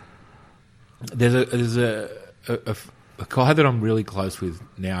 And there's a guy that I'm really close with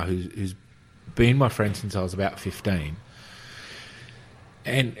now who's been my friend since I was about 15,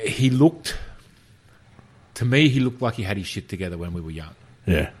 and he looked like he had his shit together when we were young.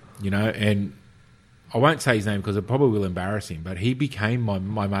 Yeah. And I won't say his name because it probably will embarrass him, but he became my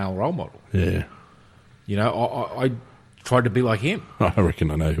male role model. Yeah. I tried to be like him. I reckon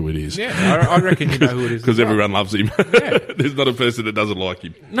I know who it is. Yeah, I reckon you know who it is. Because everyone loves him. Yeah. There's not a person that doesn't like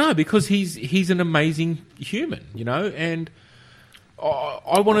him. No, because he's an amazing human, and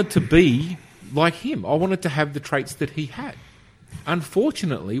I wanted to be like him. I wanted to have the traits that he had.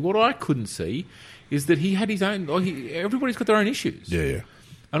 Unfortunately, what I couldn't see is that he had his own... everybody's got their own issues. Yeah.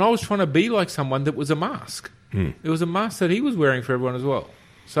 And I was trying to be like someone that was a mask. It was a mask that he was wearing for everyone as well.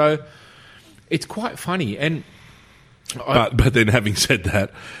 So it's quite funny. And But then having said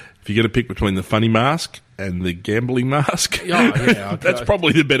that, if you're going to pick between the funny mask and the gambling mask, that's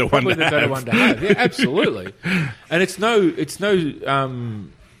probably the better one to have. Yeah, absolutely. And it's no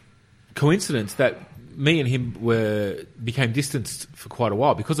coincidence that me and him became distanced for quite a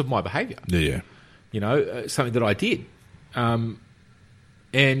while because of my behaviour. Yeah. Something that I did.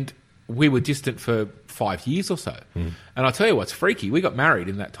 And we were distant for 5 years or so. And I'll tell you what's freaky. We got married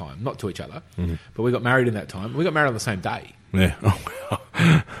in that time, not to each other, but we got married in that time. We got married on the same day. Yeah.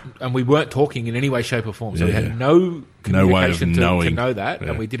 Oh, And we weren't talking in any way, shape or form. So we had no communication to know that.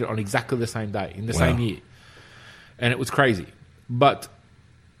 And we did it on exactly the same day, in the same year. And it was crazy. But,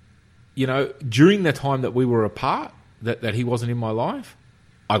 you know, during the time that we were apart, that he wasn't in my life,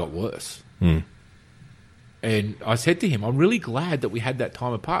 I got worse. And I said to him, I'm really glad that we had that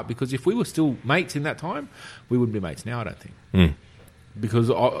time apart, because if we were still mates in that time, we wouldn't be mates now, I don't think. Because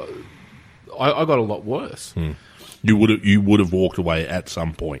I got a lot worse. You would have walked away at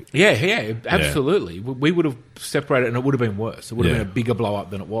some point. Yeah, absolutely. We would have separated, and it would have been worse. It would have been a bigger blow up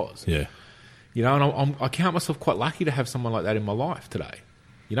than it was. Yeah. You know, and I count myself quite lucky to have someone like that in my life today.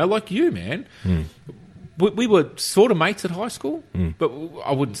 You know, like you, man. We were sort of mates at high school, but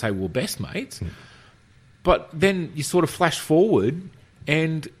I wouldn't say we were best mates. But then you sort of flash forward,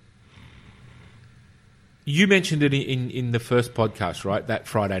 and you mentioned it in the first podcast, right? That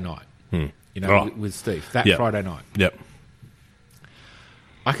Friday night, you know, with Steve. That Friday night. Yep.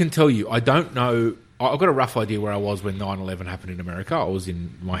 I can tell you, I don't know. I've got a rough idea where I was when 9/11 happened in America. I was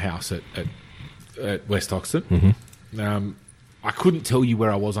in my house at West Oxton. I couldn't tell you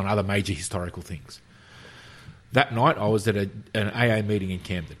where I was on other major historical things. That night, I was at an AA meeting in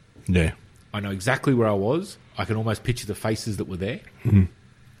Camden. Yeah. I know exactly where I was. I can almost picture the faces that were there.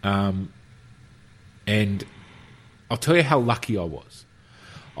 And I'll tell you how lucky I was.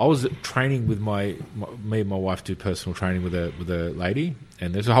 I was training with me and my wife do personal training with a lady,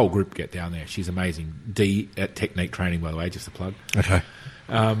 and there's a whole group get down there. She's amazing. Dee at Technique Training, by the way, just a plug. Okay.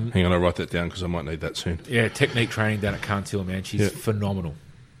 Hang on, I'll write that down because I might need that soon. Yeah, Technique Training down at Carnes Hill, man. She's phenomenal.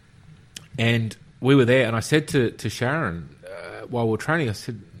 And we were there, and I said to Sharon while we were training, I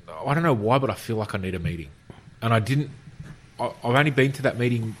said, I don't know why, but I feel like I need a meeting. And I didn't. I've only been to that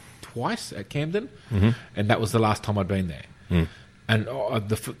meeting twice at Camden, and that was the last time I'd been there. And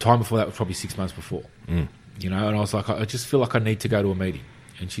the time before that was probably 6 months before. You know, and I was like, I just feel like I need to go to a meeting.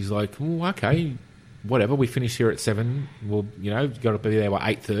 And she's like, okay, whatever. We finish here at 7. Well, you know, you've got to be there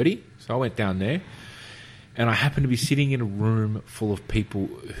by 8:30. So I went down there, and I happened to be sitting in a room full of people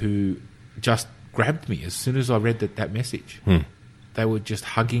who just grabbed me as soon as I read that message. They were just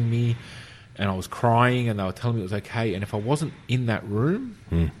hugging me, and I was crying, and they were telling me it was okay. And if I wasn't in that room,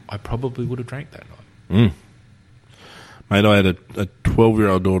 I probably would have drank that night. Mate, I had a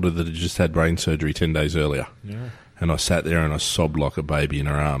 12-year-old daughter that had just had brain surgery 10 days earlier. Yeah. And I sat there and I sobbed like a baby in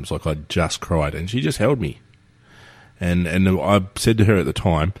her arms, like I just cried. And she just held me. And I said to her at the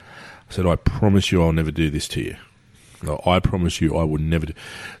time, I said, I promise you I'll never do this to you. I promise you I would never do.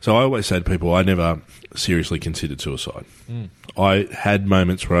 So I always say to people, I never seriously considered suicide. I had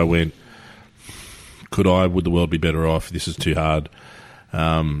moments where I went, would the world be better off? This is too hard.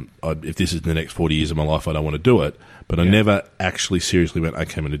 If this is the next 40 years of my life, I don't want to do it. But I never actually seriously went,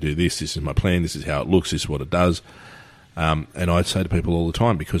 okay, I'm going to do this. This is my plan. This is how it looks. This is what it does. And I'd say to people all the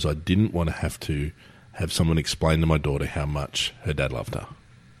time, because I didn't want to have someone explain to my daughter how much her dad loved her.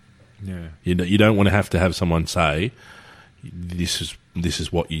 Yeah. You don't want to have someone say, this is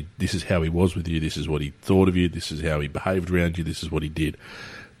how he was with you. This is what he thought of you. This is how he behaved around you. This is what he did.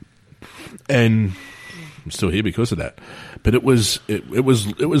 And I'm still here because of that. But it was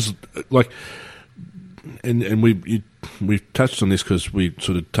like, and we've touched on this because we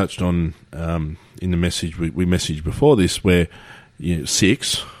sort of touched on in the message we messaged before this, where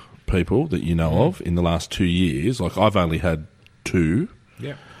 6 people that you know of in the last 2 years. Like I've only had 2.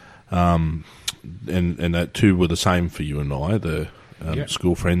 Yeah. And that 2 were the same for you and I, the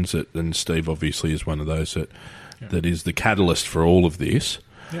school friends, and Steve obviously is one of those that is the catalyst for all of this.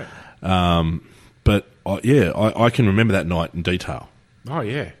 Yeah. But I can remember that night in detail. Oh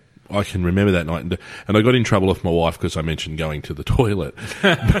yeah. I can remember that night, and I got in trouble with my wife because I mentioned going to the toilet.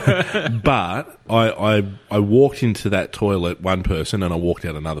 But I walked into that toilet one person, and I walked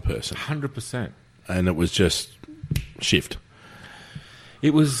out another person. 100%. And it was just shift.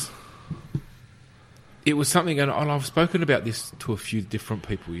 It was something, and I've spoken about this to a few different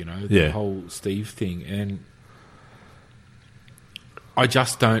people, the whole Steve thing, and I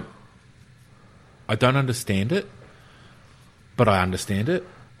don't understand it, but I understand it.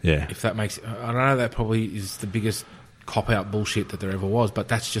 Yeah. If that makes, I don't know, that probably is the biggest cop-out bullshit that there ever was, but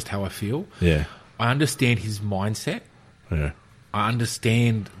that's just how I feel. Yeah. I understand his mindset. Yeah. I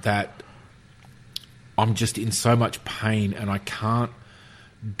understand that I'm just in so much pain and I can't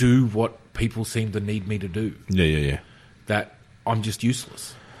do what people seem to need me to do. Yeah. That I'm just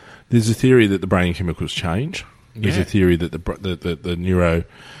useless. There's a theory that the brain chemicals change. There's a theory that the neuro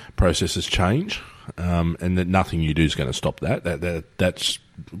processes change. and that nothing you do is going to stop that. That's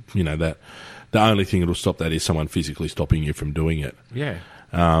that the only thing that will stop that is someone physically stopping you from doing it. Yeah.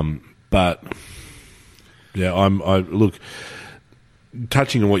 But yeah, I look,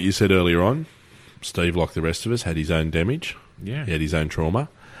 touching on what you said earlier on, Steve, like the rest of us, had his own damage. Yeah. He had his own trauma.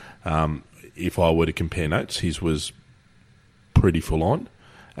 If I were to compare notes, his was pretty full on.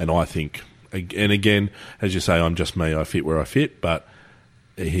 And I think, and again, as you say, I'm just me, I fit where I fit, but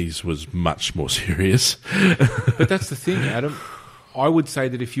his was much more serious. But that's the thing, Adam. I would say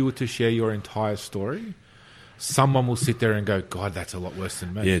that if you were to share your entire story, someone will sit there and go, God, that's a lot worse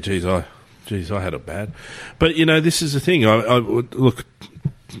than me. Yeah, geez, I had it bad. But, this is the thing. I look,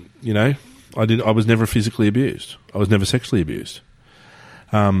 I was never physically abused. I was never sexually abused.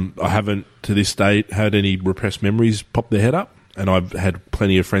 I haven't, to this date, had any repressed memories pop their head up, and I've had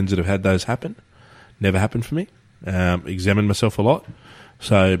plenty of friends that have had those happen. Never happened for me. Examined myself a lot.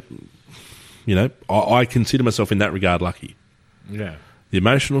 So, I consider myself in that regard lucky. Yeah. The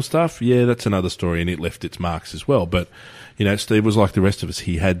emotional stuff, yeah, that's another story, and it left its marks as well. But, Steve was like the rest of us.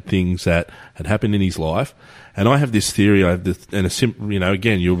 He had things that had happened in his life, and I have this theory.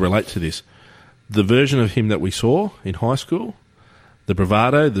 Again, you'll relate to this. The version of him that we saw in high school, the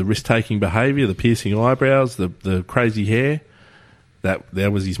bravado, the risk-taking behaviour, the piercing eyebrows, the crazy hair, that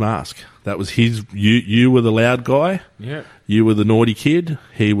was his mask. That was his. You were the loud guy. Yeah. You were the naughty kid.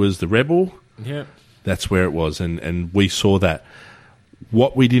 He was the rebel. Yeah. That's where it was, and we saw that.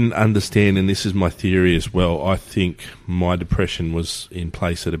 What we didn't understand, and this is my theory as well, I think my depression was in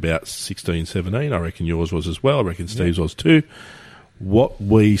place at about 16, 17. I reckon yours was as well. I reckon Steve's was too. What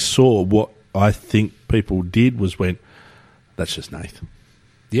we saw, what I think people did was went, that's just Nathan.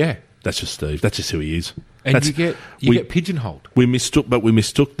 Yeah. That's just Steve. That's just who he is. And you get pigeonholed. We mistook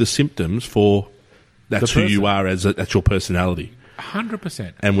the symptoms for that's who you are that's your personality.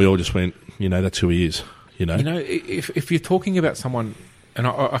 100%. And we all just went, that's who he is. If you're talking about someone, and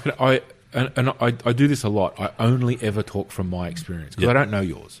I do this a lot. I only ever talk from my experience because I don't know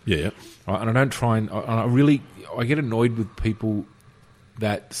yours. Yeah. Right? And I don't try and I get annoyed with people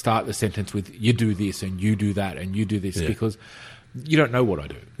that start the sentence with "you do this and you do that and you do this" because you don't know what I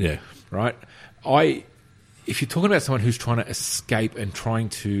do. Yeah. Right. If you're talking about someone who's trying to escape and trying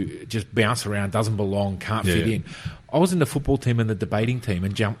to just bounce around, doesn't belong, can't fit in. I was in the football team and the debating team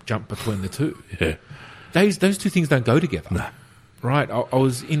and jump between the two. Yeah. Those two things don't go together. No. Right. I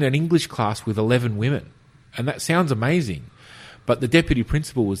was in an English class with 11 women, and that sounds amazing, but the deputy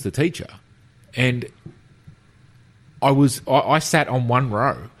principal was the teacher, and I sat on one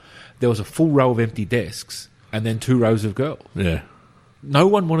row. There was a full row of empty desks and then 2 rows of girls. Yeah. No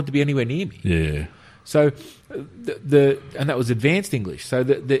one wanted to be anywhere near me. Yeah. So and that was advanced English. So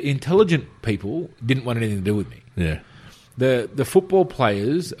the intelligent people didn't want anything to do with me. Yeah. The football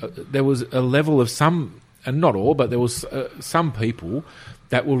players, there was a level of some, and not all, but there was some people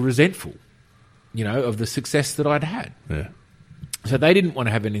that were resentful, of the success that I'd had. Yeah. So they didn't want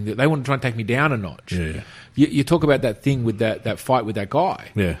to have anything. They wanted to try and take me down a notch. Yeah. You talk about that thing with that fight with that guy.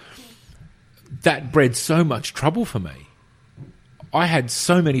 Yeah. That bred so much trouble for me. I had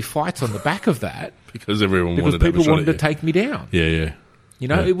so many fights on the back of that because people wanted to take me down. Yeah.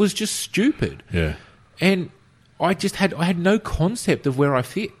 It was just stupid. Yeah. And I had no concept of where I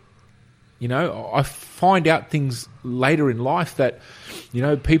fit. I find out things later in life that,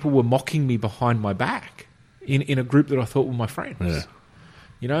 people were mocking me behind my back in a group that I thought were my friends.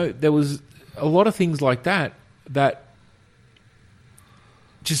 Yeah. There was a lot of things like that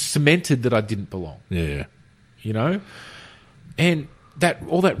just cemented that I didn't belong. Yeah. And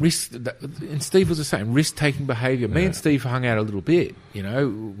all that risk, and Steve was the same, risk-taking behaviour. Me and Steve hung out a little bit,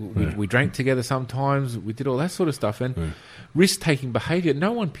 we drank together sometimes, we did all that sort of stuff, and risk-taking behaviour,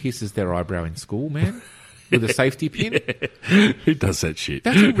 no one pierces their eyebrow in school, man, with a safety pin. Yeah. Who does that shit?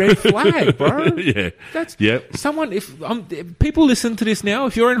 That's a red flag, bro. Yeah. That's someone, if people listen to this now,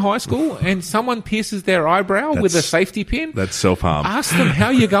 if you're in high school and someone pierces their eyebrow with a safety pin, that's self-harm. Ask them, how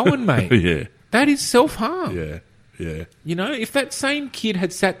you going, mate? Yeah. That is self-harm. Yeah. Yeah. If that same kid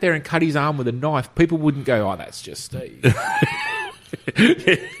had sat there and cut his arm with a knife, people wouldn't go, "Oh, that's just Steve."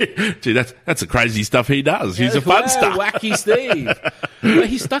 Gee, that's the crazy stuff he does. He's a fun stuff. Wacky Steve. But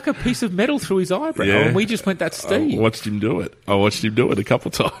he stuck a piece of metal through his eyebrow, and we just went, "That's Steve." I watched him do it a couple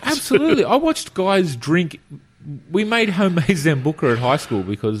of times. Absolutely. I watched guys drink. We made homemade Zambuca at high school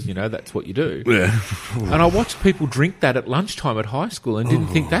because, that's what you do. Yeah. And I watched people drink that at lunchtime at high school and didn't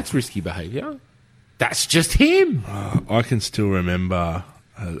think that's risky behaviour. That's just him. I can still remember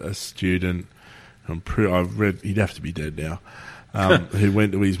a student. I've read. He'd have to be dead now. who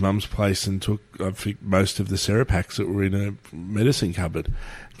went to his mum's place and took, I think, most of the Serapaks that were in a medicine cupboard.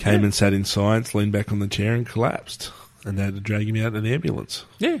 Came and sat in science, leaned back on the chair and collapsed. And they had to drag him out in an ambulance.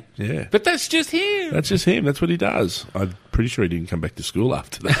 Yeah. Yeah. But that's just him. That's just him. That's what he does. I'm pretty sure he didn't come back to school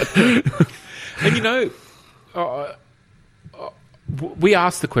after that. And, you know, we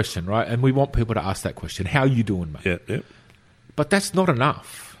ask the question, right? And we want people to ask that question. How you doing, mate? Yeah. But that's not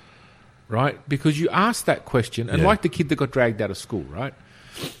enough, right? Because you ask that question, and like the kid that got dragged out of school, right?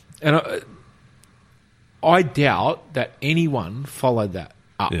 And I doubt that anyone followed that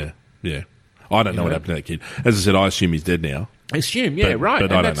up. Yeah. I don't know what happened to that kid. As I said, I assume he's dead now. Assume, yeah, right.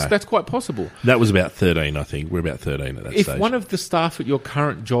 But and I don't know. That's quite possible. That was about 13, I think. We're about 13 at that stage. If one of the staff at your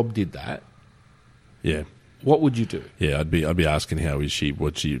current job did that, yeah, what would you do? Yeah, I'd be asking how is she?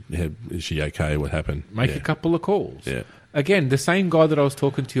 Is she okay? What happened? Make a couple of calls. Yeah. Again, the same guy that I was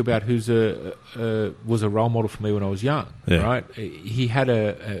talking to you about, who's was a role model for me when I was young. Yeah. Right? He had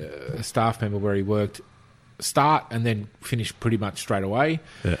a staff member where he worked start and then finish pretty much straight away.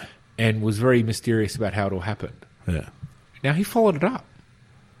 Yeah. And was very mysterious about how it all happened. Yeah. Now, he followed it up.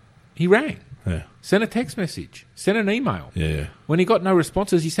 He rang. Yeah. Sent a text message. Sent an email. Yeah. When he got no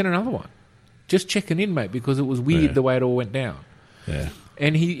responses, he sent another one. Just checking in, mate, because it was weird the way it all went down. Yeah.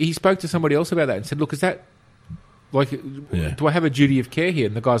 And he spoke to somebody else about that and said, look, is that, like, do I have a duty of care here?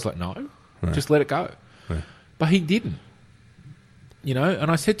 And the guy's like, no, just let it go. Yeah. But he didn't. You know,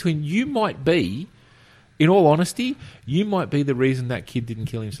 and I said to him, you might be, in all honesty, you might be the reason that kid didn't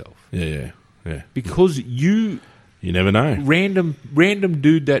kill himself. Yeah. Because you never know. Random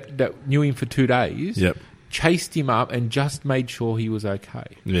dude that knew him for 2 days chased him up and just made sure he was okay.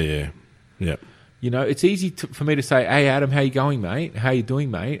 Yeah. You know, it's easy for me to say, hey, Adam, how you going, mate? How you doing,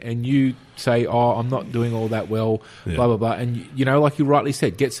 mate? And you say, oh, I'm not doing all that well, blah, blah, blah. And, you know, like you rightly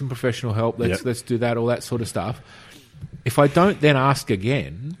said, get some professional help. Let's do that, all that sort of stuff. If I don't then ask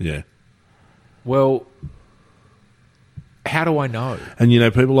again, well, how do I know? And, you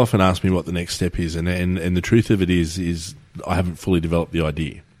know, people often ask me what the next step is, and the truth of it is I haven't fully developed the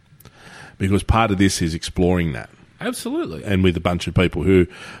idea. Because part of this is exploring that. Absolutely. And with a bunch of people who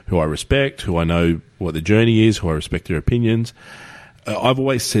I respect, who I know what the journey is, who I respect their opinions. I've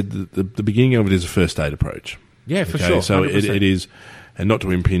always said that the beginning of it is a first aid approach. Yeah, for sure. So it is, and not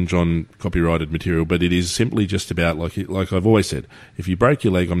to impinge on copyrighted material, but it is simply just about, like I've always said, if you break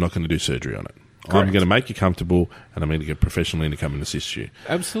your leg, I'm not going to do surgery on it. Correct. I'm going to make you comfortable, and I'm going to get professionally to come and assist you.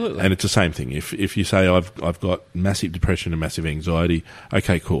 Absolutely. And it's the same thing. If you say, I've got massive depression and massive anxiety,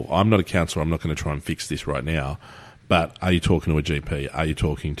 okay, cool. I'm not a counsellor. I'm not going to try and fix this right now. But are you talking to a GP? Are you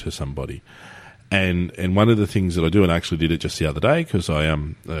talking to somebody? And one of the things that I do, and I actually did it just the other day, because I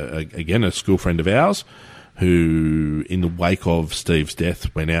am, again, a school friend of ours who, in the wake of Steve's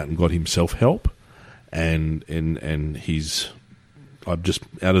death, went out and got himself help. And I've just,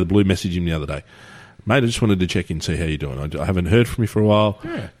 out of the blue, messaged him the other day. Mate, I just wanted to check in, see how you're doing. I haven't heard from you for a while.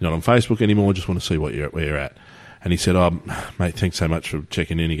 Yeah. You're not on Facebook anymore. Just want to see where you're at. And he said, oh, mate, thanks so much for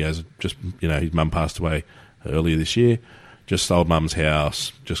checking in. He goes, just, you know, his mum passed away earlier this year. Just sold mum's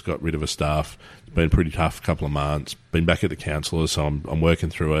house. Just got rid of her staff. It's been pretty tough couple of months. Been back at the counsellor, so I'm working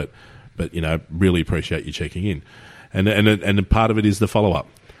through it. But, you know, really appreciate you checking in. And part of it is the follow-up.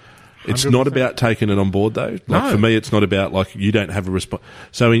 It's 100%. Not about taking it on board, though. For me, it's not about, like, you don't have a response.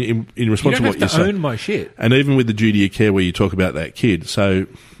 So in response to what you say... You don't have to own my shit. And even with the duty of care where you talk about that kid, so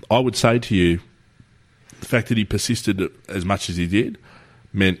I would say to you, the fact that he persisted as much as he did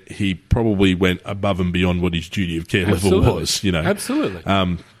meant he probably went above and beyond what his duty of care level was, you know. Absolutely.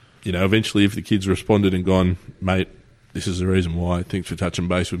 You know, eventually if the kids responded and gone, mate, this is the reason why, thanks for touching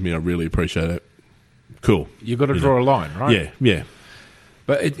base with me, I really appreciate it. Cool. You've got to draw a line, right? Yeah.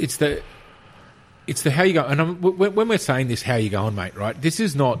 But it's the how you go. And when we're saying this, how you going, mate, right? This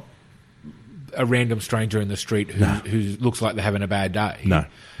is not a random stranger in the street who looks like they're having a bad day. No.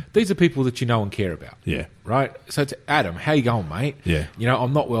 These are people that you know and care about. Yeah. Right? So it's, Adam, how you going, mate? Yeah. You know,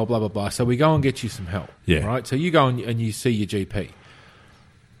 I'm not well, blah, blah, blah. So we go and get you some help. Yeah. Right? So you go and you see your GP.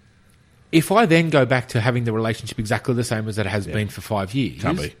 If I then go back to having the relationship exactly the same as it has been for 5 years,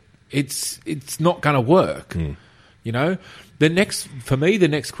 can't be. It's not going to work. You know? The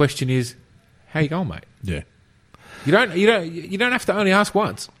next question is, how you going, mate? Yeah. You don't have to only ask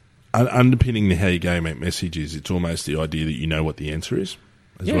once. Underpinning the how you go, mate message is it's almost the idea that you know what the answer is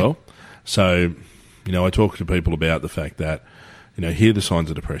as well. So, you know, I talk to people about the fact that, you know, here are the signs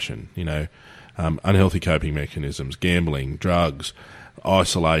of depression, you know, unhealthy coping mechanisms, gambling, drugs,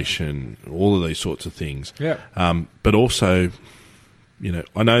 isolation, all of these sorts of things. Yeah. But also, you know,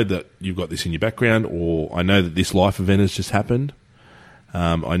 I know that you've got this in your background, or I know that this life event has just happened.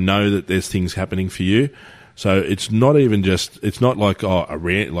 I know that there's things happening for you. So it's not even just, it's not like,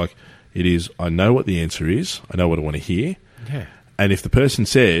 like it is, I know what the answer is, I know what I want to hear. Yeah. And if the person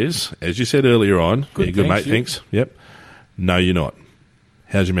says, as you said earlier on, Good, good thanks, mate, thanks. Yep. No, you're not.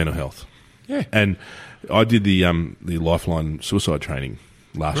 How's your mental health? Yeah. And I did the Lifeline suicide training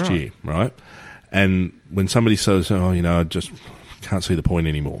last year, right? And when somebody says, oh, I just can't see the point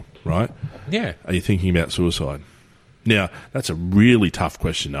anymore, right? Yeah. Are you thinking about suicide? Now, that's a really tough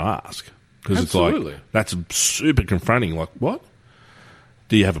question to ask. Because it's like, that's super confronting. Like, what?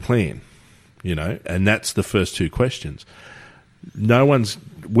 Do you have a plan? And that's the first two questions.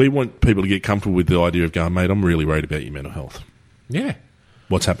 We want people to get comfortable with the idea of going, mate, I'm really worried about your mental health. Yeah.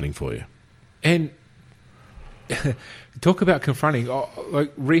 What's happening for you? And talk about confronting.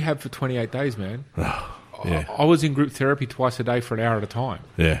 Like rehab for 28 days, man. Yeah. I was in group therapy twice a day for an hour at a time.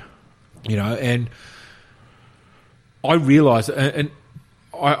 Yeah. And I realised, and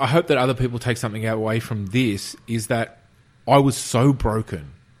I hope that other people take something away from this, is that I was so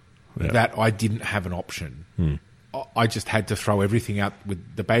broken that I didn't have an option. I just had to throw everything out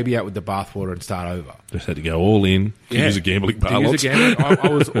with the baby out with the bathwater and start over. Just had to go all in. To use a gambling parlance. I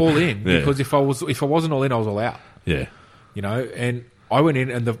was all in because if I wasn't all in, I was all out. Yeah. And I went in,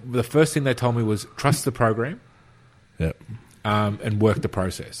 and the first thing they told me was trust the program. Yep. And work the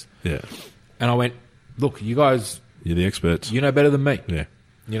process. Yeah. And I went, look, you guys, you're the experts. You know better than me. Yeah.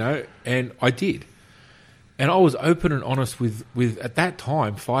 And I did. And I was open and honest with at that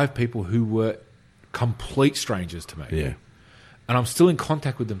time 5 people who were complete strangers to me. Yeah. And I'm still in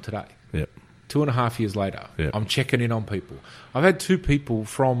contact with them today. Yep. 2.5 years later. Yep. I'm checking in on people. I've had 2 people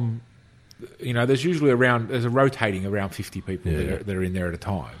from, there's usually there's a rotating around 50 people that are in there at a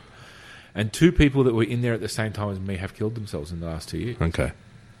time. And 2 people that were in there at the same time as me have killed themselves in the last 2 years. Okay.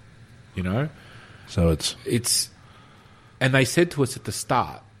 So it's, and they said to us at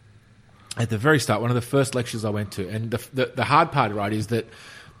the very start, one of the first lectures I went to, and the hard part, right, is that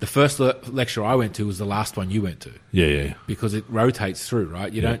the first lecture I went to was the last one you went to. Yeah. Because it rotates through,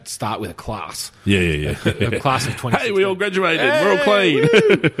 right? You don't start with a class. Yeah. A class of 20. Hey, we all graduated. We're all clean.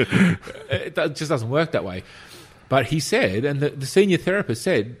 It just doesn't work that way. But he said, and the senior therapist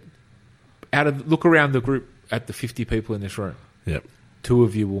said, look around the group at the 50 people in this room. Yep. 2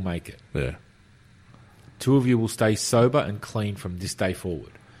 of you will make it. Yeah. 2 of you will stay sober and clean from this day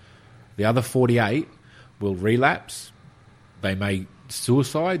forward. The other 48 will relapse. They may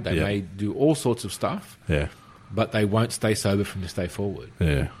suicide. They may do all sorts of stuff. Yeah. But they won't stay sober from this day forward.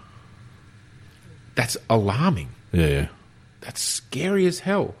 Yeah. That's alarming. Yeah. That's scary as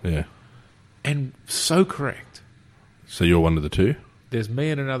hell. Yeah. And so correct. So you're one of the 2? There's me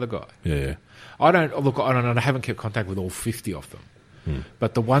and another guy. Yeah. I haven't kept contact with all 50 of them.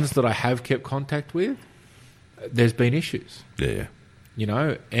 But the ones that I have kept contact with, there's been issues. Yeah.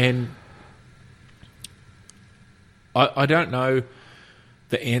 And I don't know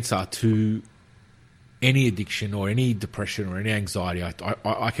the answer to any addiction or any depression or any anxiety.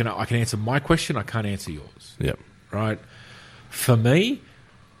 I can answer my question. I can't answer yours. Yep. Right. For me,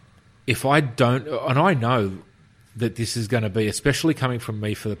 if I don't, and I know that this is going to be, especially coming from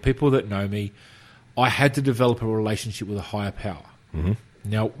me, for the people that know me, I had to develop a relationship with a higher power. Mm-hmm.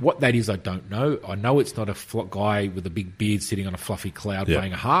 Now, what that is, I don't know. I know it's not a guy with a big beard sitting on a fluffy cloud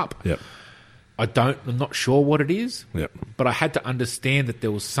playing a harp. Yep. I'm not sure what it is. Yep. But I had to understand that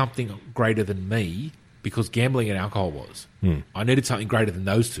there was something greater than me, because gambling and alcohol was. I needed something greater than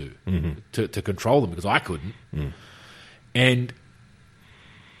those 2 to control them, because I couldn't. And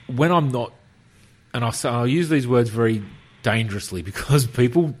when I'm not, and I'll use these words very dangerously because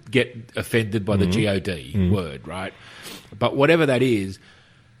people get offended by the GOD word, right? But whatever that is,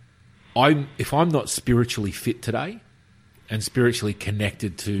 if I'm not spiritually fit today and spiritually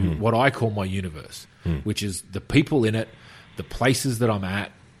connected to what I call my universe, which is the people in it, the places that I'm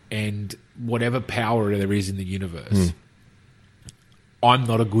at, and whatever power there is in the universe, I'm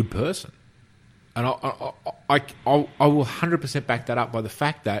not a good person. And I will 100% back that up by the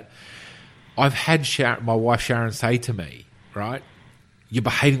fact that I've had my wife Sharon say to me, right, you're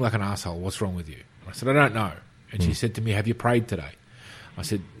behaving like an asshole. What's wrong with you? I said, I don't know. And she said to me, have you prayed today? I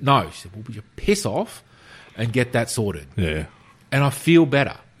said, no. She said, well, would you piss off and get that sorted? Yeah. And I feel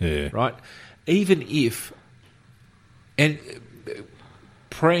better. Yeah. Right? Even if... And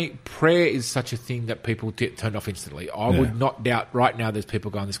prayer is such a thing that people get turned off instantly. I would not doubt right now there's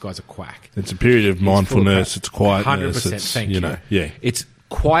people going, this guy's a quack. It's a period of mindfulness, it's quietness. 100%, thank you. Yeah.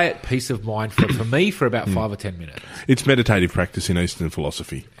 quiet peace of mind for me for about 5 or 10 minutes. It's meditative practice in Eastern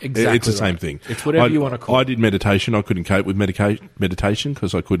philosophy. Exactly, it's the same right. thing. It's whatever you want to call it. I did meditation. I couldn't cope with meditation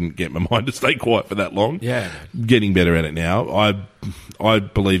because I couldn't get my mind to stay quiet for that long. Yeah, man. Getting better at it now. I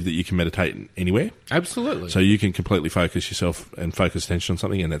believe that you can meditate anywhere. Absolutely. So you can completely focus yourself and focus attention on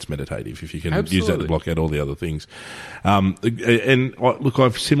something, and that's meditative. If you can use that Absolutely. to block out all the other things. Look,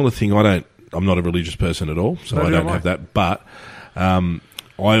 I've similar thing. I'm not a religious person at all, so I don't have that. But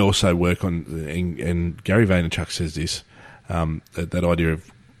I also work on, and Gary Vaynerchuk says this, that idea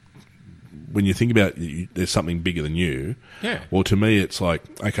of when you think about there's something bigger than you. Yeah. Well, to me, it's like,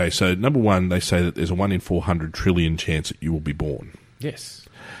 okay, so number one, they say that there's a 1 in 400 trillion chance that you will be born. Yes.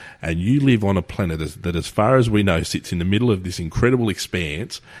 And you live on a planet that, as far as we know, sits in the middle of this incredible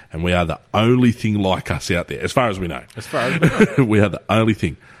expanse, and we are the only thing like us out there, as far as we know. As far as we know. We are the only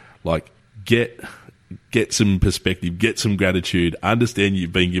thing. Like, get some perspective, get some gratitude, understand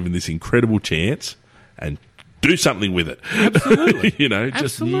you've been given this incredible chance, and do something with it. Absolutely. Just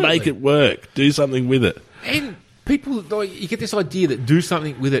Absolutely. make it work. Do something with it. And people, you get this idea that do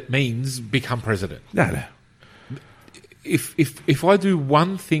something with it means become president. No. If I do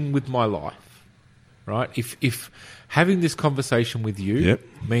one thing with my life, right? If having this conversation with you Yep.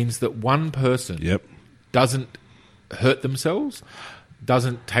 means that one person Yep. doesn't hurt themselves,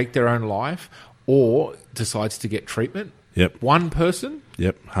 doesn't take their own life, or decides to get treatment, Yep. one person,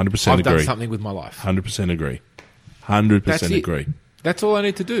 Yep. 100% I've agree. done something with my life. 100% agree. 100% That's it. agree. That's all I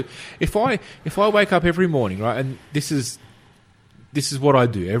need to do. If I wake up every morning, right, and this is what I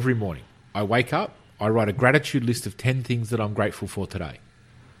do every morning. I wake up, I write a gratitude list of 10 things that I'm grateful for today.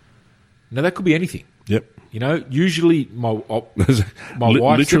 Now that could be anything. Yep. Usually my wife's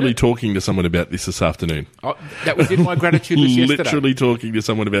literally in it. talking to someone about this afternoon. That was in my gratitude list yesterday. Literally talking to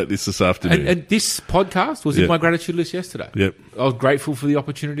someone about this afternoon. And this podcast was in Yep. my gratitude list yesterday. Yep. I was grateful for the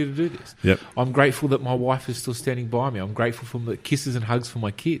opportunity to do this. Yep. I'm grateful that my wife is still standing by me. I'm grateful for the kisses and hugs for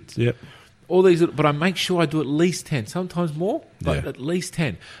my kids. Yep. All these, but I make sure I do at least 10, sometimes more, but Yeah. at least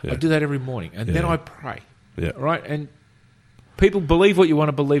 10. Yeah. I do that every morning. And then Yeah. I pray. Yeah. Right? And people believe what you want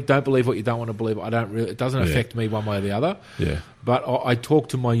to believe, don't believe what you don't want to believe. It doesn't Yeah. affect me one way or the other. Yeah. But I talk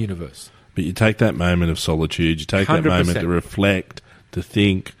to my universe. But you take that moment of solitude, you take that 100%. moment to reflect, to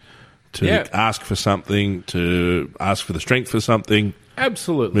think, to Yeah. ask for something, to ask for the strength for something,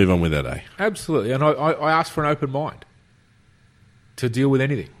 Absolutely. move on with that day. Absolutely. And I ask for an open mind to deal with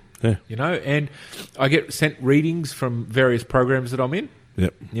anything. Yeah. And I get sent readings from various programs that I'm in,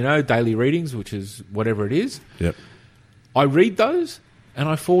 Yep. daily readings, which is whatever it is. Yep. I read those and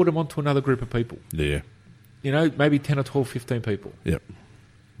I forward them on to another group of people, Yeah. maybe 10 or 12, 15 people Yep.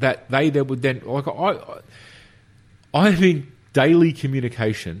 that they would then, like I'm in daily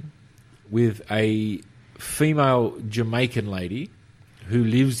communication with a female Jamaican lady who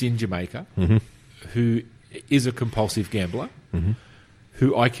lives in Jamaica, who is a compulsive gambler,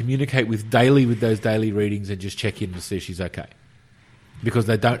 who I communicate with daily with those daily readings and just check in to see if she's okay. Because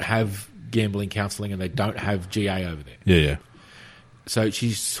they don't have gambling counselling and they don't have GA over there. Yeah, yeah. So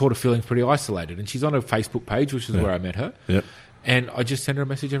she's sort of feeling pretty isolated. And she's on a Facebook page, which is where I met her. Yep. And I just send her a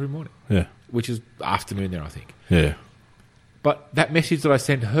message every morning, Yeah. which is afternoon there, I think. Yeah. But that message that I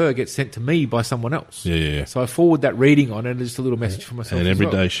send her gets sent to me by someone else. Yeah, yeah, yeah. So I forward that reading on and just a little message for myself And as every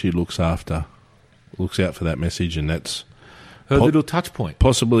well. day she looks out for that message, and that's Her little touch point.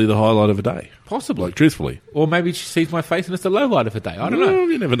 possibly the highlight of a day. Possibly. Like, truthfully. Or maybe she sees my face and it's the low light of her day. I don't know. Well,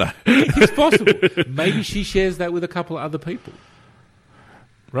 you never know. It's possible. Maybe she shares that with a couple of other people.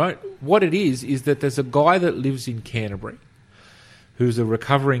 Right? What it is that there's a guy that lives in Canterbury who's a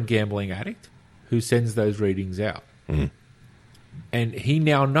recovering gambling addict who sends those readings out. Mhm. And he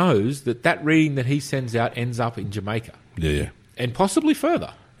now knows that reading that he sends out ends up in Jamaica Yeah, yeah. and possibly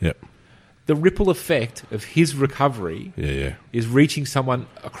further. Yep. The ripple effect of his recovery Yeah, yeah. is reaching someone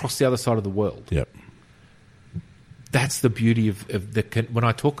across the other side of the world. Yep. That's the beauty of when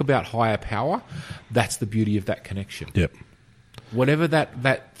I talk about higher power, that's the beauty of that connection. Yep. Whatever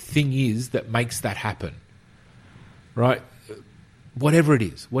that thing is that makes that happen, right? Whatever it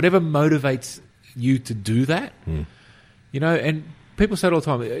is, whatever motivates you to do that, and people say it all the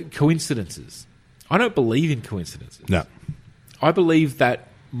time, coincidences. I don't believe in coincidences. No. I believe that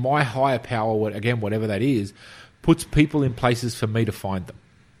my higher power, whatever that is, puts people in places for me to find them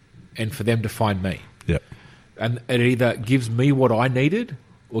and for them to find me. Yep. And it either gives me what I needed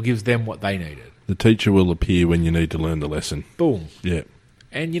or gives them what they needed. The teacher will appear when you need to learn the lesson. Boom. Yeah.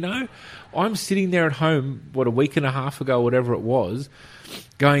 And, I'm sitting there at home, a week and a half ago, whatever it was,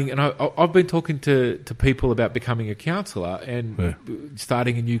 going, and I've been talking to people about becoming a counsellor and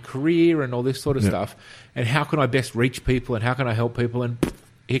starting a new career and all this sort of stuff, and how can I best reach people and how can I help people, and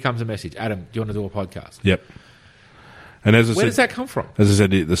here comes a message. Adam, do you want to do a podcast? Yep. And where does that come from? As I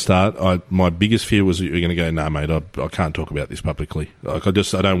said at the start, my biggest fear was that you were going to go, no, mate, I can't talk about this publicly. Like I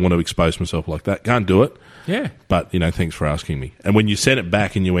don't want to expose myself like that. Can't do it. Yeah. But, thanks for asking me. And when you sent it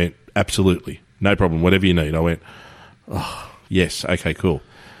back and you went, absolutely, no problem, whatever you need, I went, oh, yes, okay, cool.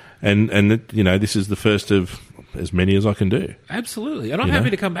 And this is the first of as many as I can do. Absolutely. And I'm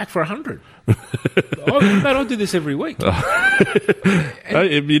happy to come back for 100. I'll do this every week.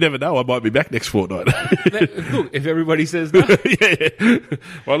 You never know. I might be back next fortnight. Look, if everybody says no. Yeah.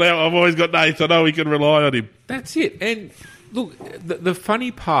 Well, now I've always got Nate. I know we can rely on him. That's it. And look, the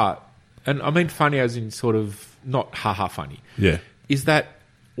funny part, and I mean funny as in sort of not ha-ha funny, is that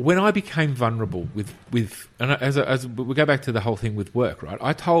when I became vulnerable with and as we go back to the whole thing with work, right?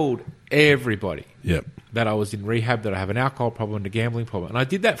 I told everybody that I was in rehab, that I have an alcohol problem and a gambling problem. And I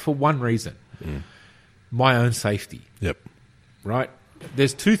did that for one reason, my own safety. Yep. Right?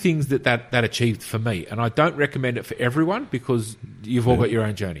 There's two things that achieved for me, and I don't recommend it for everyone because you've all got your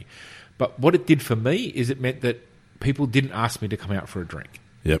own journey. But what it did for me is it meant that people didn't ask me to come out for a drink.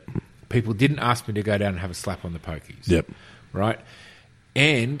 Yep. People didn't ask me to go down and have a slap on the pokies. Yep. Right?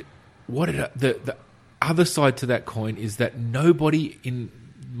 And the other side to that coin is that nobody in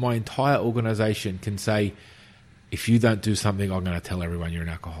my entire organisation can say, if you don't do something, I'm going to tell everyone you're an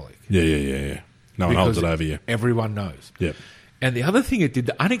alcoholic. Yeah. No one holds it over you. Everyone knows. Yep. And the other thing it did,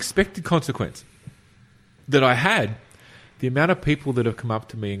 the unexpected consequence that I had, the amount of people that have come up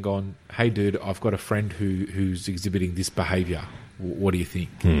to me and gone, hey, dude, I've got a friend who's exhibiting this behaviour. What do you think?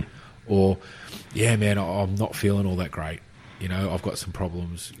 Or, yeah, man, I'm not feeling all that great. I've got some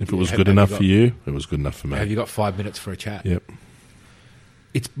problems. If it was good enough for you, it was good enough for me. Have you got 5 minutes for a chat? Yep.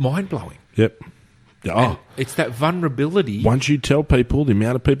 It's mind-blowing. Yep. Oh. And it's that vulnerability. Once you tell people, the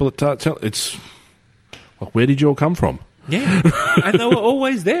amount of people that tell, it's like, where did you all come from? Yeah. And they were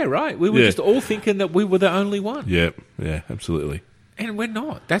always there, right? We were just all thinking that we were the only one. Yeah, absolutely. And we're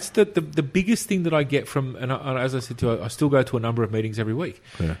not. That's the biggest thing that I get from, and as I said to you, I still go to a number of meetings every week.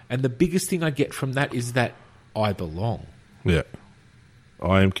 Yeah. And the biggest thing I get from that is that I belong. Yeah.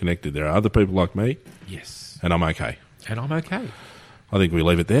 I am connected. There are other people like me. Yes. And I'm okay. And I'm okay. I think we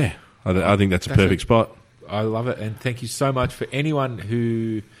leave it there. I think that's a perfect spot. I love it. And thank you so much for anyone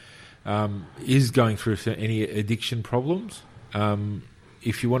who is going through any addiction problems.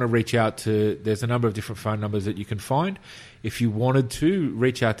 If you want to reach out to, there's a number of different phone numbers that you can find. If you wanted to,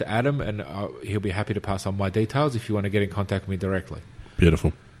 reach out to Adam and he'll be happy to pass on my details if you want to get in contact with me directly.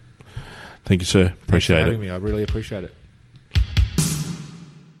 Beautiful. Thank you, sir. Appreciate it. Thanks for having me. I really appreciate it.